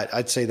 we've got,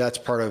 I'd say that's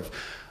part of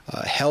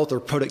health or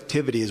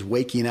productivity, is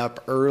waking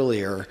up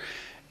earlier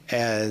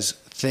as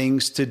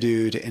things to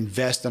do to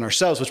invest in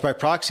ourselves, which by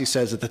proxy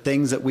says that the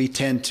things that we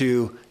tend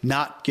to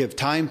not give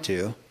time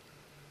to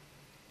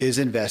is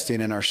investing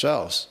in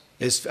ourselves.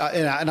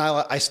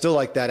 I still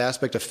like that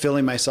aspect of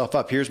filling myself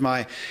up. Here's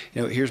my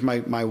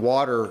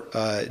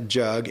water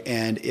jug,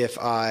 and if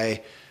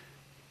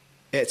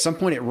at some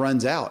point it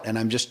runs out and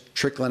I'm just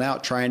trickling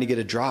out trying to get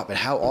a drop. And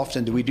how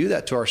often do we do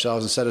that to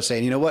ourselves instead of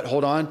saying, you know what,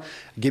 hold on,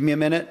 give me a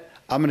minute.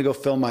 I'm going to go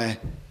fill my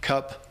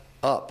cup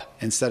up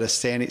instead of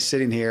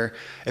sitting here.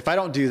 If I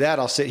don't do that,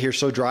 I'll sit here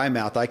so dry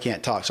mouthed I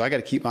can't talk. So I got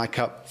to keep my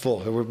cup full.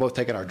 We're both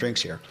taking our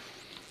drinks here.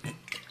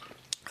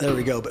 There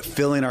we go. But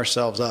filling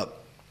ourselves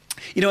up.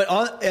 You know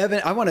what,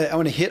 Evan, I want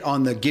to hit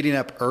on the getting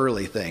up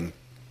early thing.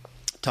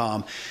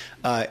 Tom,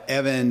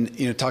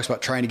 Evan, talks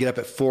about trying to get up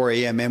at 4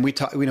 a.m. And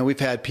we've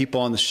had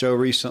people on the show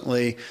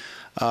recently.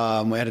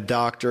 We had a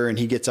doctor, and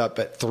he gets up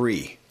at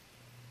 3,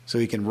 so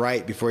he can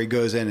write before he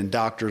goes in and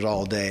doctors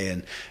all day.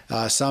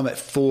 And some at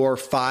 4,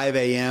 5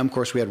 a.m. Of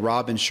course, we had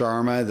Robin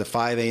Sharma, the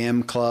 5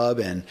 a.m. club,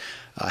 and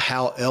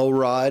Hal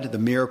Elrod, the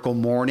Miracle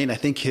Morning. I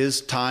think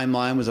his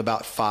timeline was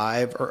about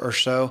 5 or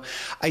so.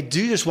 I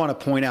do just want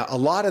to point out, a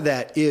lot of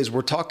that is,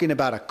 we're talking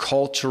about a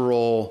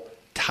cultural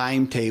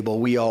timetable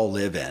we all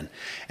live in.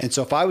 And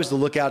so if I was to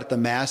look out at the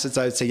masses,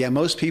 I would say, yeah,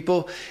 most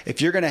people,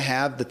 if you're going to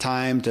have the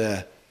time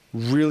to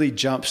really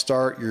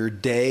jumpstart your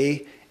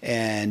day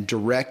and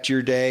direct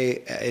your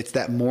day, it's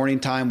that morning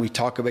time we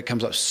talk about. It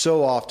comes up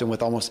so often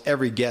with almost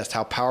every guest,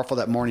 how powerful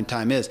that morning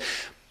time is.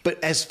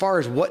 But as far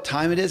as what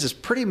time it is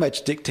pretty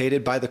much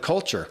dictated by the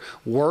culture.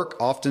 Work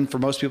often for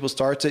most people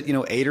starts at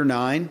 8 or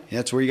 9.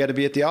 That's where you got to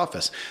be at the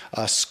office.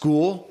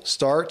 School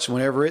starts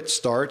whenever it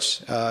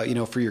starts,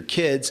 for your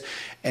kids.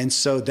 And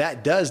so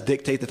that does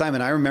dictate the time.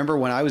 And I remember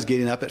when I was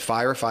getting up at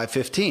 5 or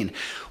 5:15.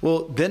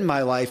 Well, then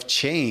my life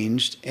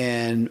changed.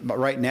 And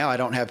right now I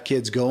don't have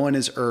kids going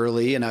as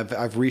early, and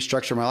I've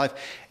restructured my life.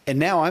 And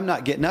now I'm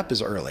not getting up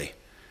as early.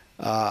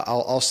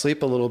 I'll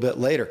sleep a little bit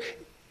later.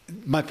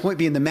 My point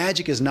being, the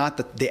magic is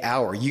not the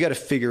hour. You got to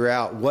figure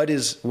out what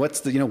is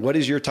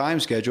your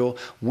time schedule?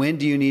 When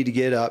do you need to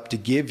get up to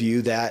give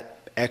you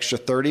that extra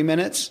 30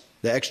 minutes,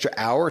 the extra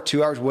hour,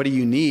 2 hours? What do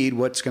you need?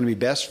 What's going to be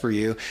best for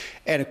you?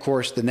 And of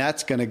course, then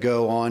that's going to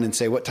go on and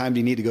say, what time do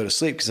you need to go to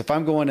sleep? Because if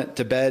I'm going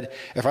to bed,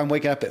 if I'm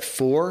waking up at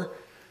 4,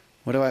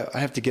 what do I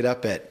have to get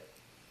up at?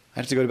 I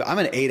have to go to bed. I'm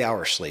an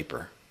 8-hour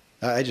sleeper.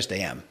 I just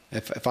am.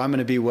 If I'm going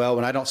to be well,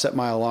 when I don't set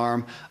my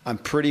alarm, I'm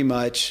pretty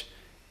much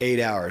 8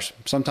 hours,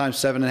 sometimes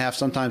 7.5,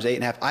 sometimes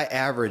 8.5. I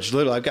average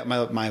literally, I've got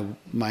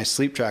my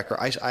sleep tracker.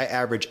 I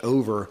average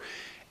over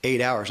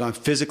 8 hours. I'm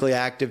physically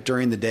active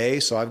during the day,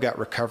 so I've got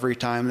recovery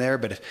time there.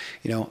 But if,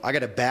 I got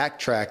to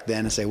backtrack then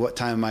and say, what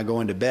time am I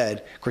going to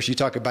bed? Of course, you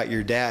talk about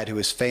your dad, who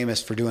is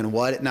famous for doing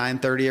what at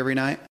 9:30 every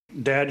night?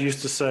 Dad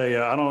used to say,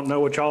 I don't know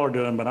what y'all are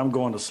doing, but I'm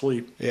going to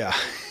sleep. Yeah.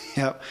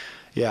 Yep.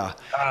 Yeah.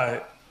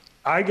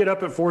 I get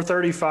up at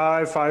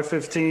 4:35,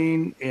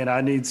 5:15, and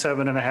I need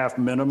 7.5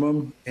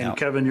 minimum. And Yep.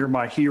 Kevin, you're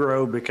my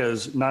hero,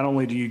 because not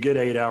only do you get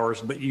 8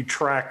 hours, but you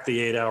track the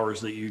 8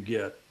 hours that you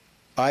get.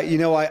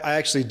 I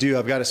actually do.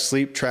 I've got a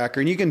sleep tracker,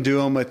 and you can do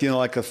them with,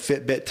 like a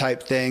Fitbit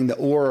type thing. The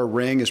Oura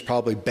Ring is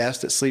probably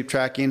best at sleep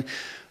tracking,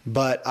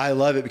 but I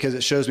love it because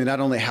it shows me not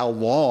only how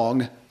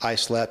long I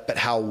slept, but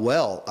how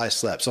well I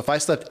slept. So if I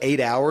slept 8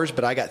 hours,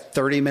 but I got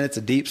 30 minutes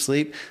of deep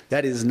sleep,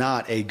 that is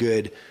not a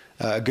good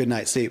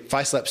night's sleep. If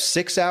I slept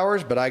 6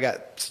 hours, but I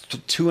got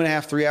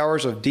 2.5, 3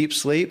 hours of deep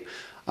sleep,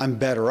 I'm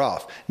better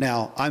off.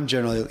 Now, I'm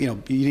generally, you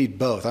need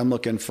both. I'm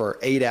looking for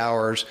 8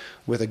 hours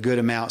with a good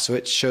amount. So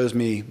it shows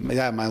me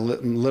my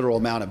literal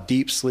amount of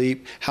deep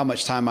sleep, how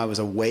much time I was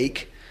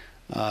awake.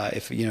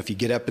 If you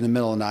get up in the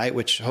middle of the night,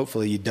 which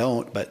hopefully you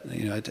don't, but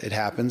it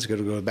happens, go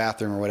to the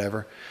bathroom or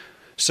whatever.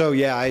 So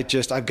yeah,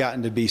 I've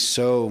gotten to be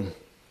so,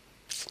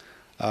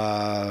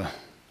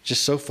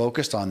 just so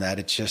focused on that.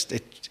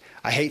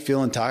 I hate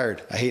feeling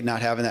tired. I hate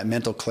not having that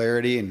mental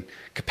clarity and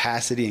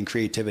capacity and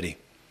creativity.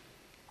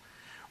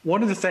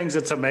 One of the things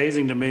that's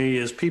amazing to me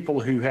is people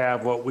who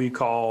have what we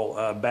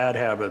call bad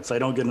habits. They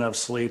don't get enough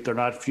sleep. They're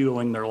not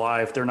fueling their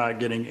life. They're not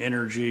getting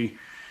energy.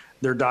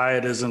 Their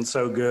diet isn't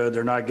so good.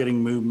 They're not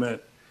getting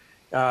movement.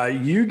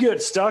 You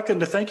get stuck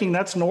into thinking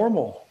that's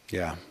normal.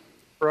 Yeah.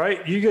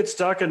 Right? You get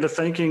stuck into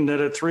thinking that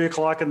at 3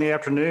 o'clock in the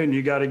afternoon,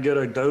 you got to get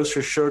a dose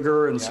of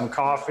sugar and some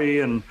coffee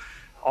and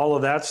all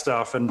of that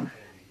stuff. And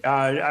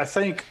I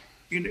think,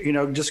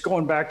 just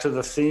going back to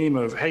the theme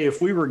of, hey,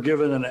 if we were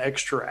given an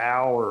extra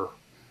hour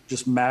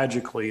just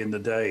magically in the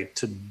day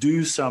to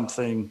do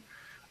something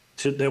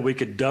that we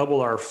could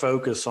double our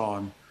focus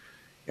on,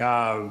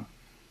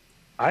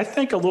 I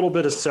think a little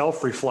bit of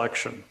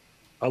self-reflection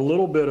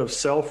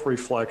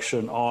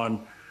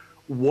on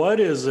what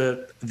is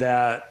it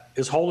that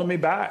is holding me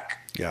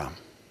back? Yeah.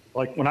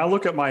 Like when I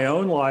look at my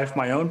own life,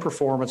 my own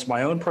performance,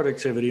 my own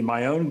productivity,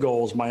 my own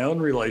goals, my own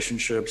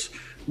relationships,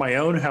 my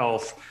own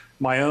health,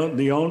 my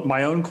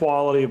own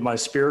quality of my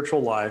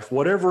spiritual life,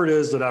 whatever it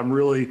is that I'm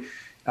really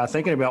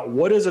thinking about,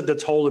 what is it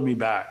that's holding me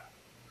back?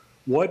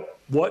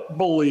 What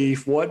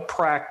belief, what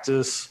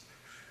practice,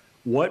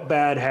 what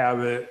bad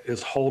habit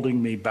is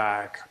holding me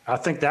back? I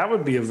think that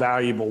would be a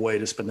valuable way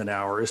to spend an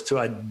hour, is to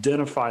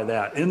identify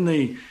that.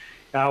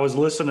 I was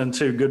listening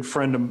to a good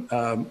friend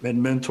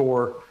and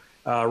mentor,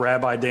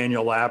 Rabbi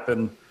Daniel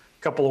Lapin,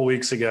 a couple of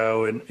weeks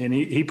ago, and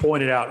he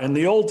pointed out in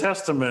the Old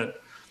Testament,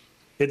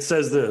 it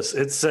says this.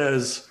 It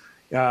says,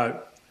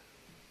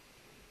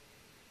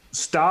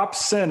 stop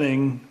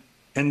sinning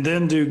and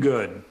then do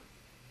good.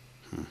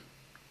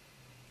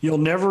 You'll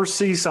never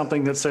see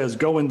something that says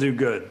go and do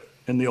good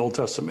in the Old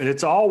Testament.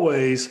 It's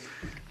always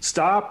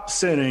stop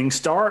sinning,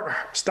 stop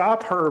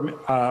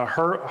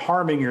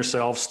harming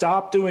yourself,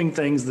 stop doing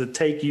things that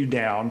take you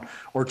down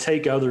or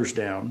take others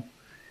down.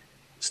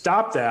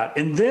 Stop that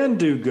and then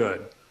do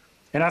good.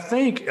 And I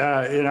think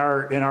in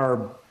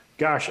our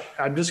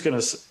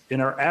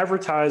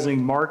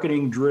advertising,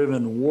 marketing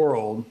driven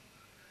world,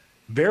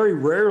 very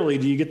rarely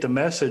do you get the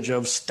message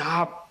of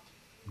stop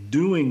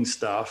doing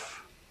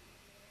stuff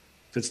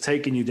that's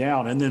taking you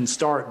down and then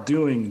start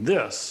doing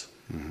this.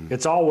 Mm-hmm.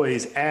 It's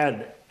always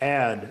add.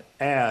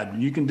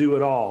 You can do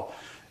it all.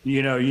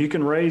 You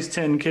can raise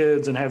 10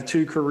 kids and have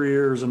 2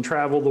 careers and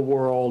travel the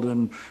world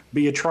and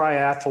be a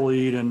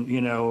triathlete and,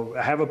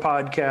 have a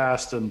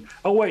podcast. And,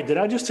 oh, wait, did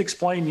I just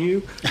explain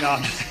you? No.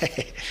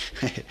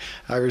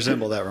 I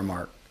resemble that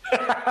remark.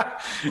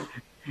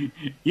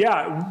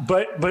 Yeah,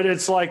 but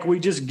it's like we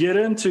just get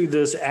into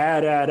this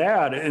add.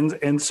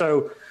 And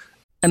so.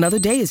 Another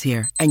day is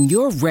here and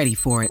you're ready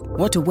for it.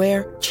 What to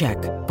wear? Check.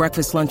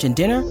 Breakfast, lunch, and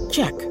dinner?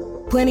 Check.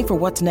 Planning for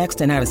what's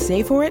next and how to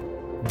save for it?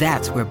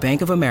 That's where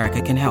Bank of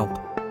America can help.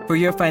 For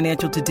your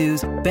financial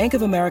to-dos, Bank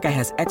of America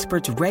has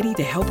experts ready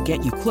to help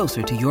get you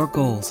closer to your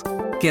goals.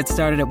 Get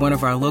started at one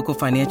of our local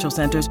financial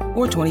centers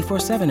or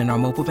 24/7 in our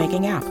mobile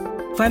banking app.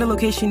 Find a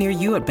location near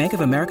you at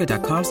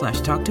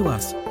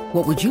bankofamerica.com/talktous.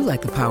 What would you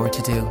like the power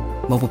to do?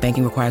 Mobile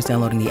banking requires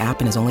downloading the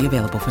app and is only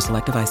available for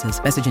select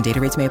devices. Message and data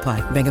rates may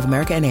apply. Bank of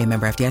America NA,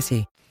 member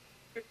FDIC.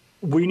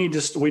 We need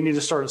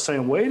to start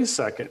saying, wait a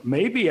second,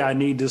 maybe I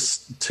need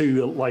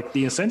to like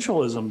the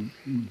essentialism,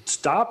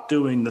 stop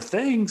doing the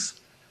things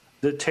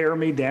that tear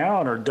me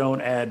down or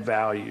don't add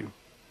value.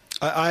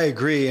 I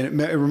agree.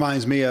 And it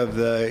reminds me of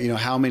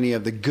how many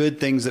of the good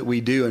things that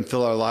we do and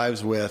fill our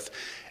lives with,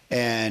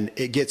 and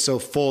it gets so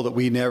full that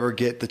we never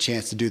get the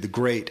chance to do the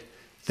great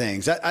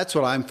things. That's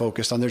what I'm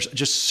focused on. There's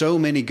just so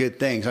many good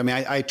things. I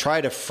mean, I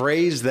try to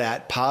phrase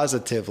that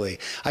positively.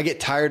 I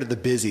get tired of the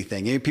busy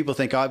thing. People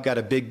think, oh, I've got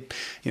a big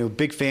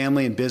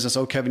family and business.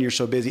 Oh, Kevin, you're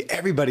so busy.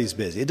 Everybody's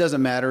busy. It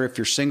doesn't matter if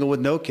you're single with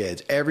no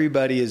kids.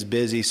 Everybody is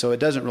busy. So it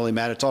doesn't really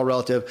matter. It's all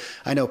relative.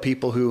 I know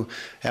people who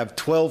have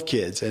 12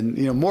 kids and,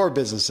 more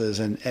businesses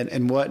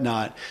and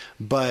whatnot.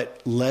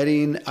 But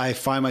I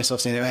find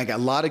myself saying, I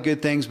got a lot of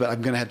good things, but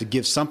I'm going to have to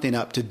give something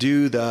up to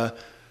do the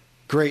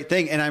great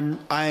thing. And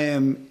I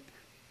am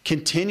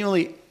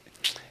continually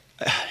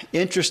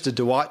interested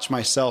to watch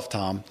myself,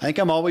 Tom. I think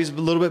I'm always a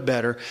little bit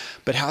better,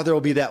 but how there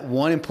will be that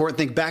one important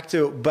thing, back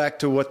to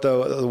what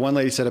the one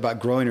lady said about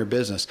growing her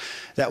business,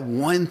 that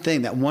one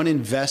thing, that one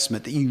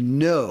investment that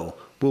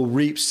will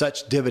reap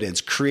such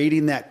dividends,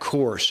 creating that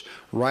course,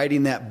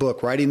 writing that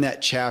book, writing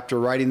that chapter,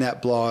 writing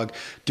that blog,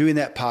 doing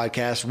that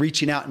podcast,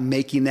 reaching out and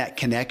making that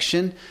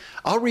connection.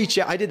 I'll reach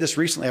out. I did this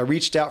recently. I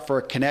reached out for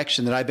a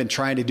connection that I've been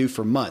trying to do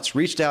for months.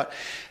 Reached out,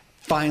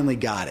 finally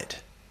got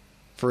it.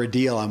 For a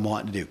deal I'm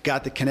wanting to do.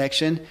 Got the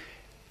connection.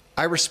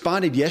 I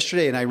responded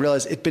yesterday and I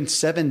realized it'd been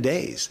 7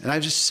 days. And I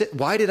just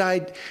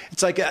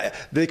it's like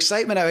the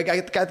excitement, I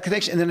got the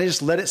connection and then I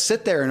just let it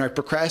sit there and I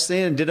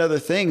procrastinated and did other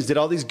things, did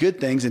all these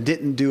good things and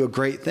didn't do a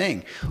great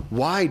thing.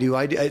 Why do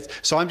I do?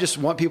 So I just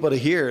want people to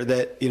hear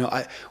that,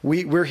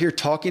 we're here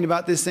talking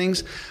about these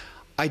things.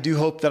 I do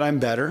hope that I'm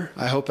better.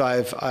 I hope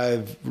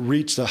I've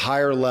reached a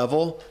higher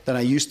level than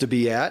I used to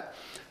be at,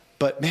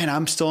 but man,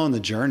 I'm still on the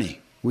journey.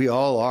 We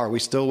all are. We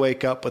still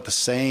wake up with the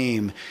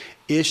same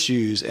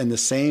issues and the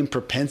same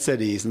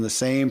propensities and the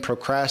same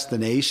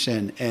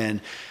procrastination. And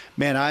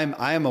man,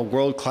 I am a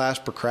world-class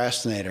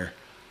procrastinator.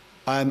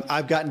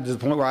 I've gotten to the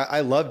point where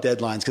I love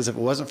deadlines, because if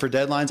it wasn't for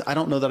deadlines, I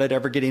don't know that I'd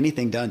ever get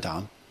anything done,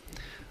 Tom.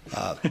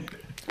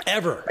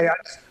 Ever. Hey,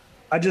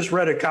 I just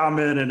read a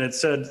comment and it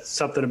said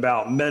something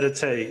about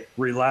meditate,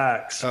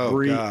 relax,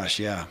 breathe. Oh gosh,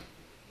 yeah.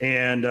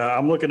 And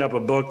I'm looking up a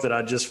book that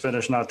I just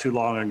finished not too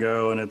long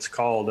ago, and it's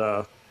called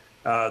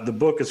the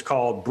book is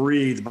called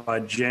Breathe by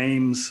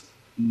James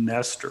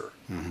Nestor.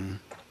 Mm-hmm.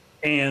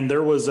 And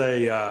there was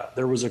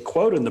a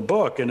quote in the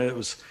book, and it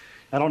was,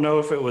 I don't know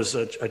if it was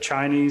a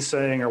Chinese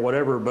saying or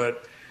whatever,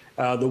 but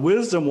the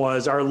wisdom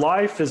was, our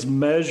life is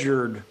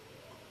measured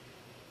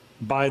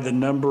by the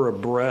number of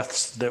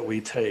breaths that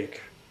we take.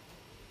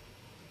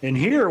 And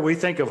here we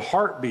think of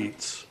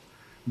heartbeats,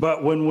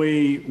 but when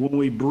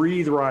we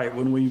breathe right,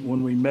 when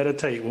we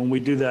meditate, when we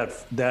do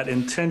that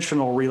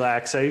intentional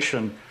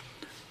relaxation,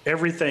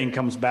 everything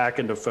comes back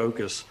into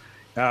focus.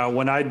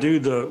 When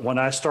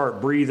I start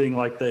breathing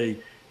like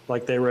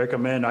they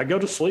recommend, I go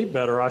to sleep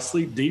better. I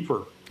sleep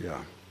deeper.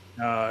 Yeah.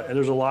 And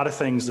there's a lot of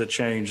things that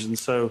change. And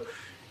so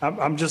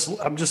I'm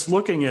just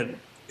looking at,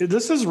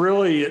 this is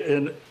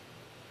really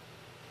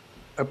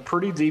a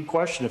pretty deep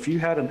question. If you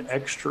had an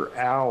extra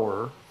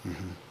hour,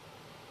 mm-hmm.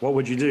 what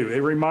would you do? It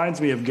reminds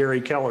me of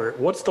Gary Keller.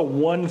 What's the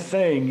one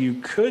thing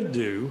you could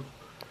do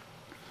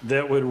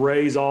that would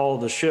raise all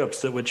the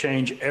ships, that would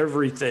change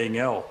everything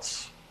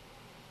else?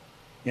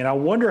 And I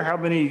wonder how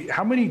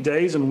many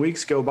days and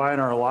weeks go by in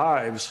our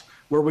lives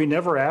where we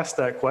never ask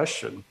that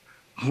question.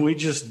 We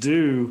just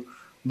do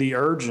the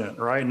urgent,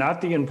 right? Not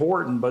the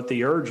important, but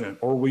the urgent,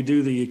 or we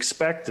do the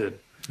expected.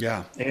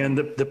 Yeah. And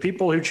the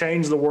people who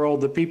change the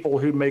world, the people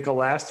who make a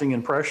lasting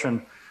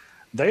impression,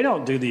 they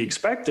don't do the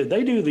expected,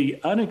 they do the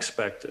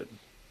unexpected.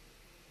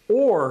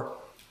 Or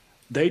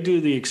they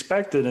do the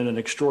expected in an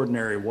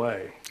extraordinary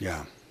way.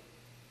 Yeah.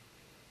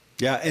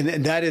 Yeah,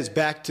 and that is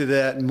back to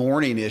that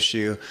morning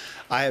issue.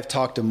 I have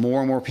talked to more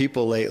and more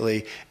people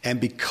lately, and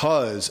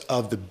because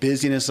of the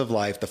busyness of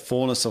life, the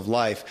fullness of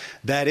life,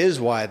 that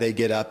is why they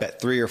get up at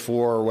 3 or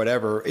 4 or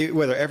whatever,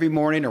 whether every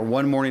morning or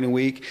one morning a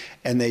week,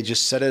 and they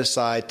just set it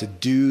aside to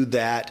do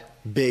that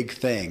big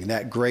thing,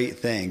 that great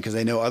thing, because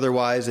they know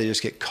otherwise they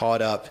just get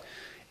caught up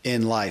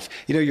in life.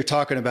 You're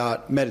talking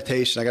about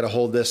meditation. I got to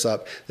hold this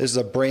up. This is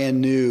a brand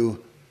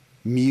new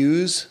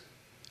Muse.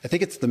 I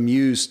think it's the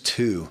Muse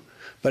 2.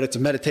 But it's a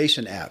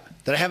meditation app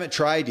that I haven't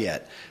tried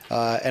yet,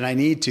 and I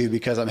need to,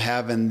 because I'm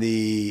having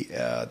the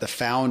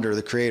founder,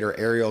 the creator,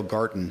 Ariel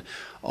Garten,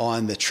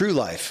 on the True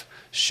Life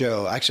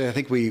show. Actually, I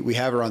think we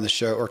have her on the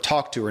show, or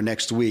talk to her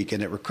next week,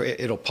 and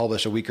it'll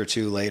publish a week or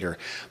two later.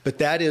 But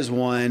that is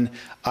one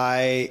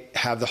I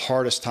have the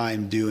hardest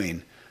time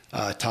doing.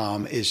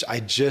 Tom, is I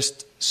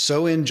just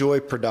so enjoy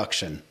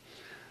production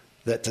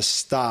that to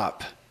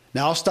stop.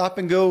 Now I'll stop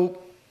and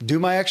go do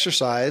my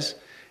exercise.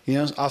 You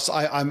know,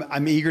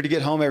 I'm eager to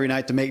get home every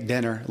night to make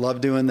dinner.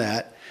 Love doing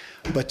that.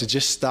 But to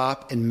just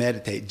stop and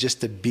meditate,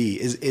 just to be,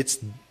 it's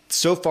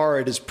so far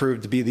it has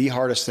proved to be the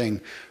hardest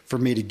thing for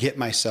me to get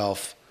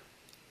myself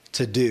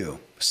to do.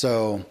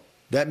 So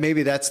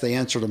maybe that's the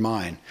answer to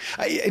mine.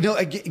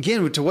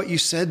 Again, to what you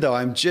said though,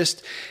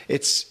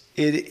 it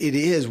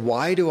is,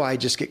 why do I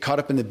just get caught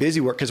up in the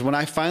busy work? Because when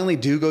I finally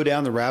do go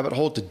down the rabbit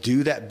hole to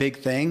do that big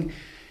thing,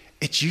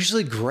 it's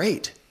usually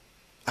great.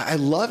 I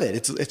love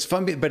it. It's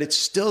fun, but it's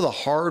still the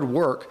hard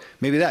work.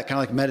 Maybe that kind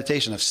of like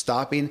meditation of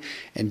stopping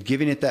and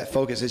giving it that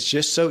focus. It's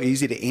just so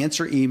easy to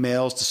answer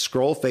emails, to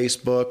scroll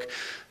Facebook,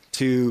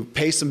 to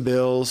pay some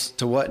bills,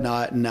 to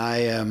whatnot. And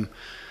I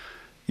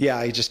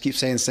just keep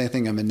saying the same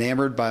thing. I'm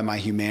enamored by my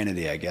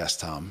humanity, I guess,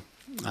 Tom.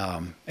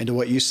 And to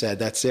what you said,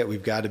 that's it.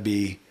 We've got to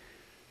be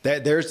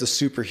that. There's the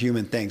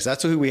superhuman things.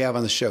 That's who we have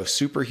on the show.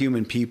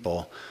 Superhuman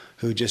people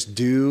who just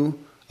do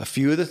a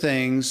few of the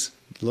things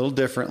a little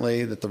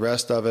differently that the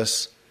rest of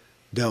us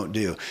don't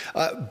do.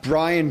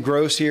 Brian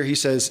Gross here, he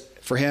says,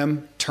 for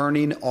him,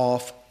 turning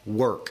off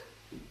work.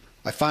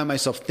 I find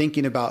myself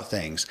thinking about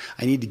things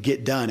I need to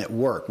get done at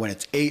work when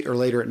it's 8 or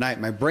later at night.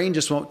 My brain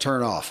just won't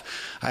turn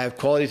off. I have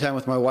quality time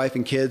with my wife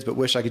and kids, but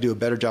wish I could do a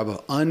better job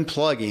of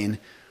unplugging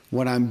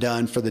when I'm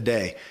done for the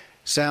day.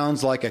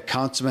 Sounds like a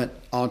consummate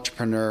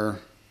entrepreneur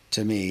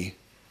to me,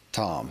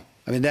 Tom.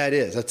 I mean, I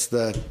think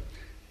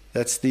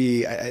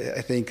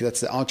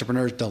that's the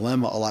entrepreneur's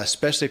dilemma a lot,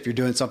 especially if you're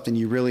doing something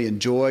you really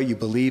enjoy, you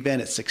believe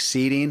in, it's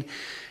succeeding.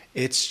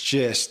 It's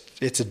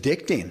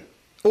addicting.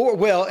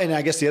 And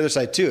I guess the other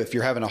side too, if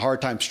you're having a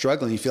hard time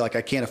struggling, you feel like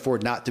I can't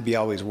afford not to be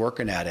always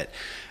working at it.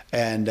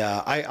 And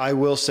I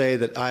will say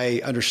that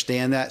I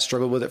understand that,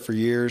 struggled with it for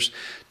years.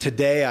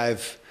 Today,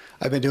 I've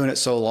been doing it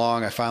so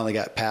long, I finally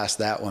got past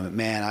that one. But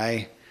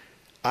man,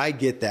 I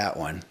get that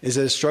one. Is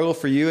it a struggle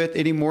for you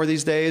any more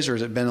these days, or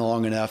has it been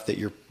long enough that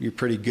you're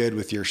pretty good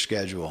with your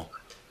schedule?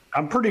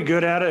 I'm pretty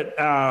good at it.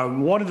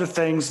 One of the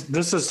things,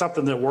 this is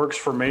something that works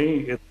for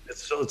me.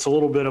 It's a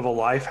little bit of a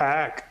life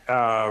hack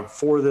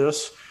for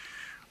this.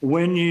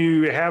 When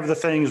you have the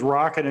things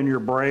rocking in your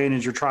brain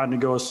as you're trying to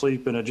go to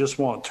sleep and it just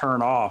won't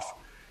turn off,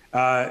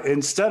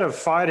 instead of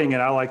fighting it,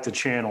 I like to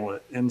channel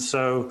it. And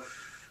so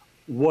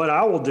what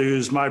I will do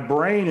is my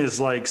brain is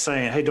like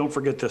saying, hey, don't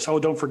forget this. Oh,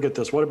 don't forget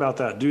this. What about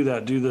that? Do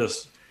that, do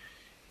this.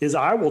 Is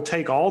I will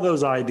take all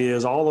those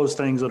ideas, all those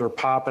things that are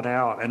popping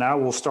out, and I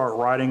will start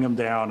writing them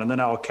down, and then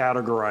I'll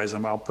categorize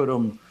them. I'll put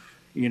them,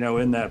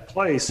 in that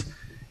place.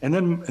 And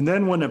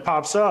then when it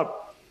pops up,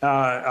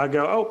 I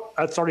go, oh,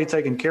 that's already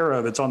taken care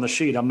of. It's on the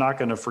sheet. I'm not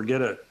going to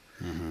forget it.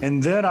 Mm-hmm.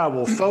 And then I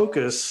will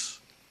focus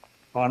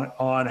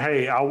on,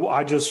 hey, I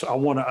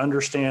want to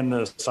understand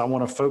this. I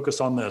want to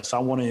focus on this. I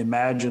want to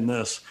imagine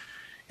this.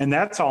 And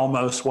that's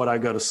almost what I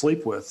go to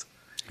sleep with.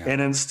 Yeah.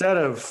 And instead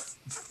of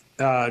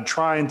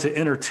trying to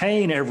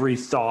entertain every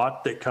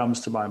thought that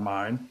comes to my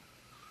mind,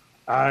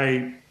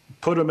 I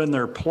put them in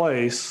their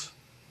place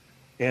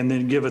and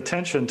then give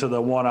attention to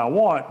the one I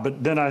want.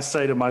 But then I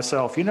say to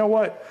myself, you know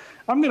what?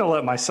 I'm going to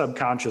let my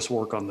subconscious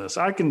work on this.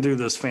 I can do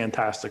this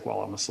fantastic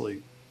while I'm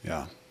asleep.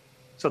 Yeah.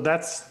 So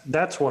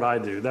that's what I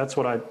do. That's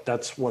what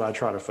I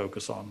try to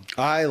focus on.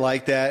 I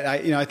like that.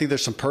 I think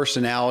there's some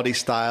personality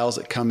styles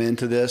that come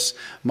into this.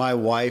 My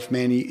wife,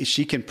 man,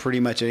 she can pretty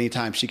much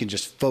anytime she can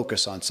just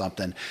focus on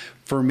something.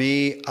 For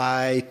me,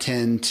 I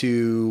tend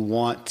to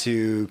want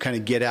to kind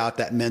of get out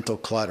that mental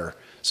clutter.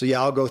 So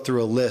yeah, I'll go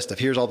through a list of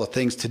here's all the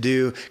things to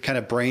do, kind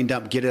of brain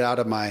dump, get it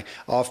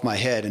off my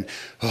head, and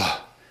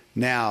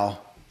now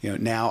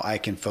I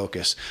can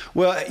focus.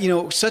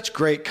 Well, such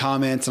great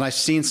comments, and I've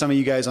seen some of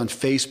you guys on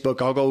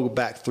Facebook. I'll go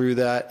back through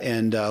that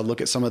and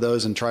look at some of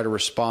those and try to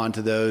respond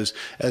to those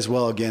as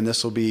well. Again,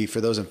 this will be, for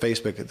those on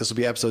Facebook, this will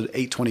be episode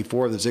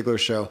 824 of The Ziglar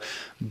Show.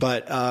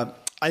 But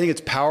I think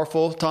it's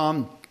powerful,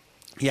 Tom.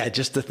 Yeah,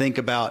 just to think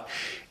about,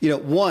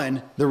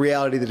 one, the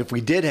reality that if we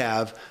did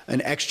have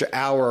an extra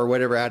hour or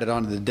whatever added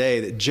onto the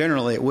day, that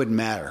generally it wouldn't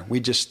matter. We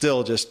would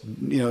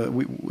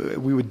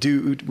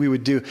do,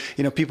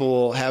 people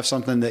will have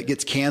something that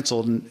gets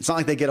canceled and it's not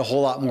like they get a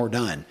whole lot more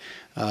done,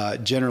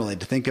 generally,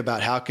 to think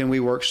about how can we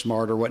work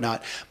smarter or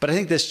whatnot. But I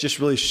think this just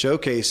really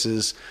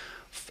showcases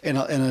in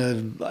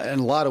a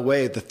lot of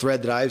ways, the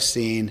thread that I've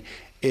seen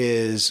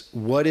is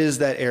what is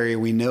that area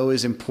we know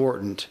is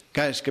important.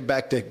 Kind of just get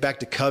back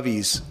to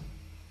Covey's,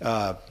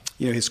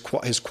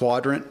 his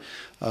quadrant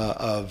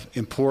of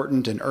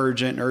important and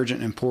urgent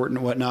and important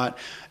and whatnot.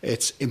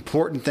 It's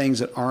important things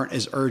that aren't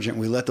as urgent.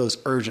 We let those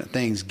urgent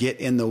things get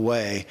in the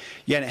way.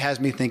 Yeah, and it has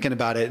me thinking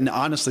about it. And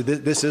honestly,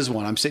 this is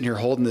one. I'm sitting here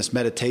holding this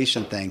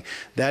meditation thing.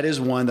 That is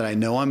one that I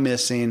know I'm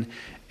missing,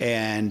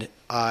 and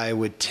I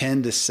would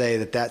tend to say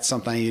that that's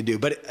something I need to do.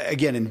 But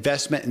again,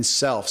 investment in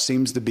self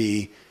seems to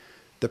be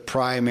the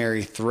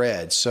primary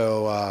thread.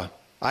 So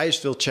I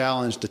just feel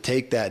challenged to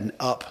take that and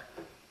up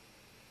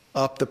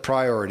the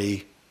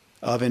priority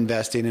of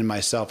investing in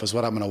myself is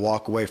what I'm going to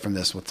walk away from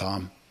this with,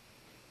 Tom.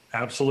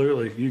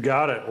 Absolutely. You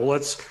got it.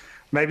 Well,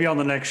 maybe on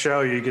the next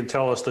show, you can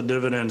tell us the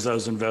dividends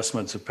those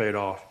investments have paid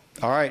off.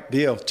 All right,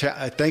 deal.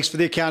 Thanks for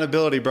the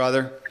accountability,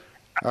 brother.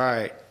 All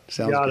right.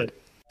 Sounds got good. it.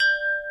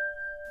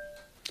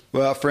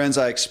 Well, friends,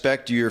 I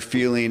expect you're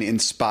feeling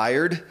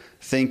inspired,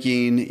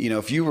 thinking,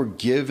 if you were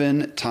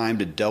given time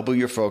to double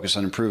your focus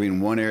on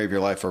improving one area of your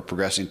life or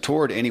progressing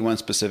toward any one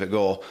specific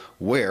goal,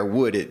 where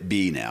would it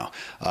be now?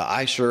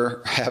 I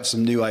sure have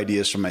some new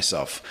ideas for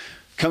myself.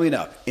 Coming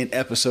up in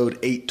episode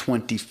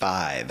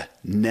 825,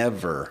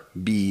 never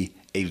be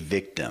a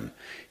victim.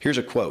 Here's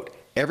a quote.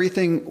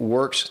 Everything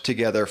works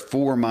together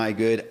for my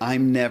good.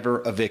 I'm never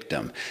a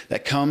victim.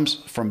 That comes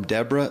from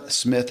Deborah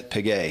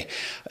Smith-Piguet.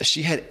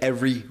 She had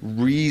every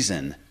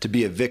reason to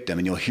be a victim,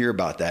 and you'll hear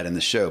about that in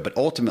the show. But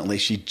ultimately,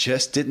 she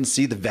just didn't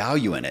see the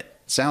value in it.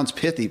 Sounds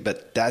pithy,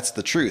 but that's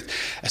the truth.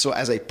 So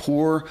as a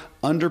poor,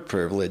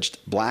 underprivileged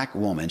black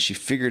woman, she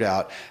figured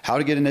out how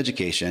to get an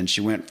education.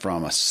 She went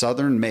from a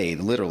Southern maid,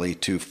 literally,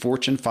 to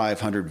Fortune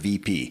 500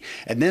 VP,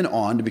 and then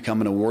on to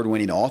become an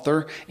award-winning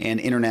author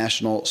and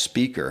international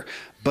speaker.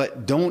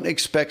 But don't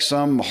expect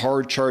some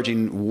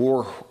hard-charging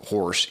war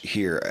horse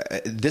here.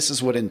 This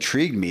is what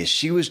intrigued me, is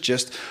she was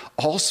just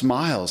all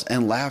smiles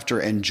and laughter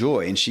and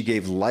joy, and she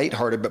gave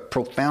lighthearted but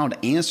profound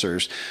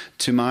answers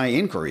to my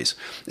inquiries.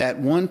 At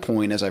one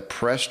point, as I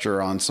pressed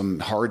her on some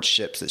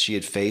hardships that she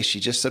had faced, she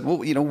just said, well,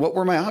 what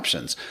were my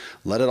options?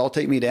 Let it all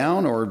take me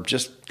down or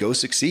just go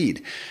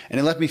succeed? And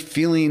it left me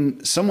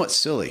feeling somewhat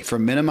silly for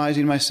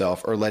minimizing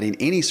myself or letting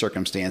any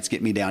circumstance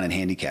get me down and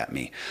handicap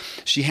me.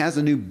 She has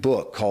a new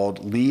book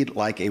called Lead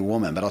Like a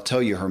Woman, but I'll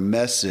tell you, her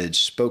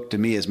message spoke to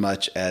me as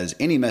much as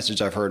any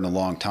message I've heard in a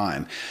long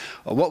time.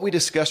 What we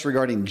discussed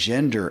regarding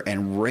gender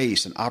and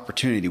race and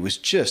opportunity was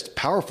just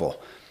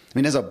powerful. I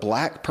mean, as a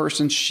black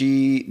person,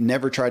 she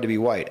never tried to be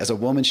white. As a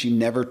woman, she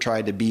never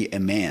tried to be a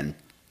man.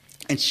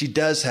 And she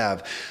does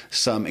have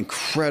some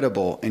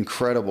incredible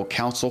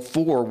counsel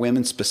for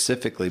women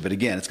specifically. But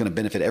again, it's going to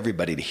benefit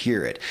everybody to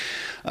hear it.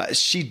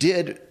 She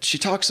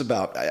talks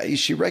about,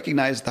 she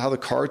recognized how the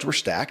cards were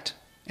stacked.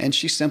 And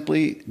she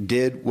simply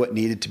did what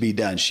needed to be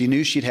done. She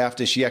knew she'd have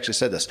to, she actually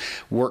said this,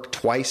 work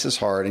twice as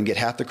hard and get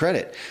half the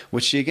credit,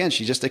 which she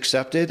just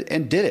accepted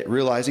and did it,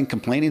 realizing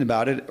complaining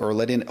about it or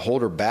letting it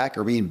hold her back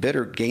or being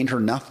bitter gained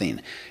her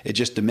nothing. It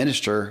just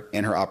diminished her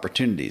and her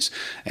opportunities.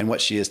 And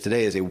what she is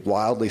today is a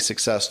wildly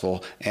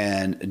successful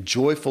and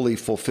joyfully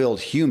fulfilled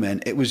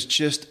human. It was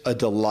just a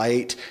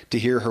delight to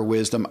hear her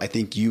wisdom. I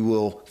think you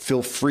will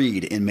feel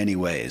freed in many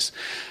ways.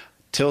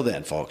 Till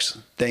then, folks,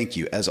 thank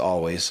you, as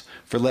always,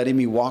 for letting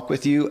me walk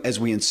with you as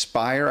we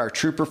inspire our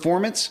true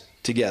performance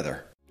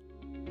together.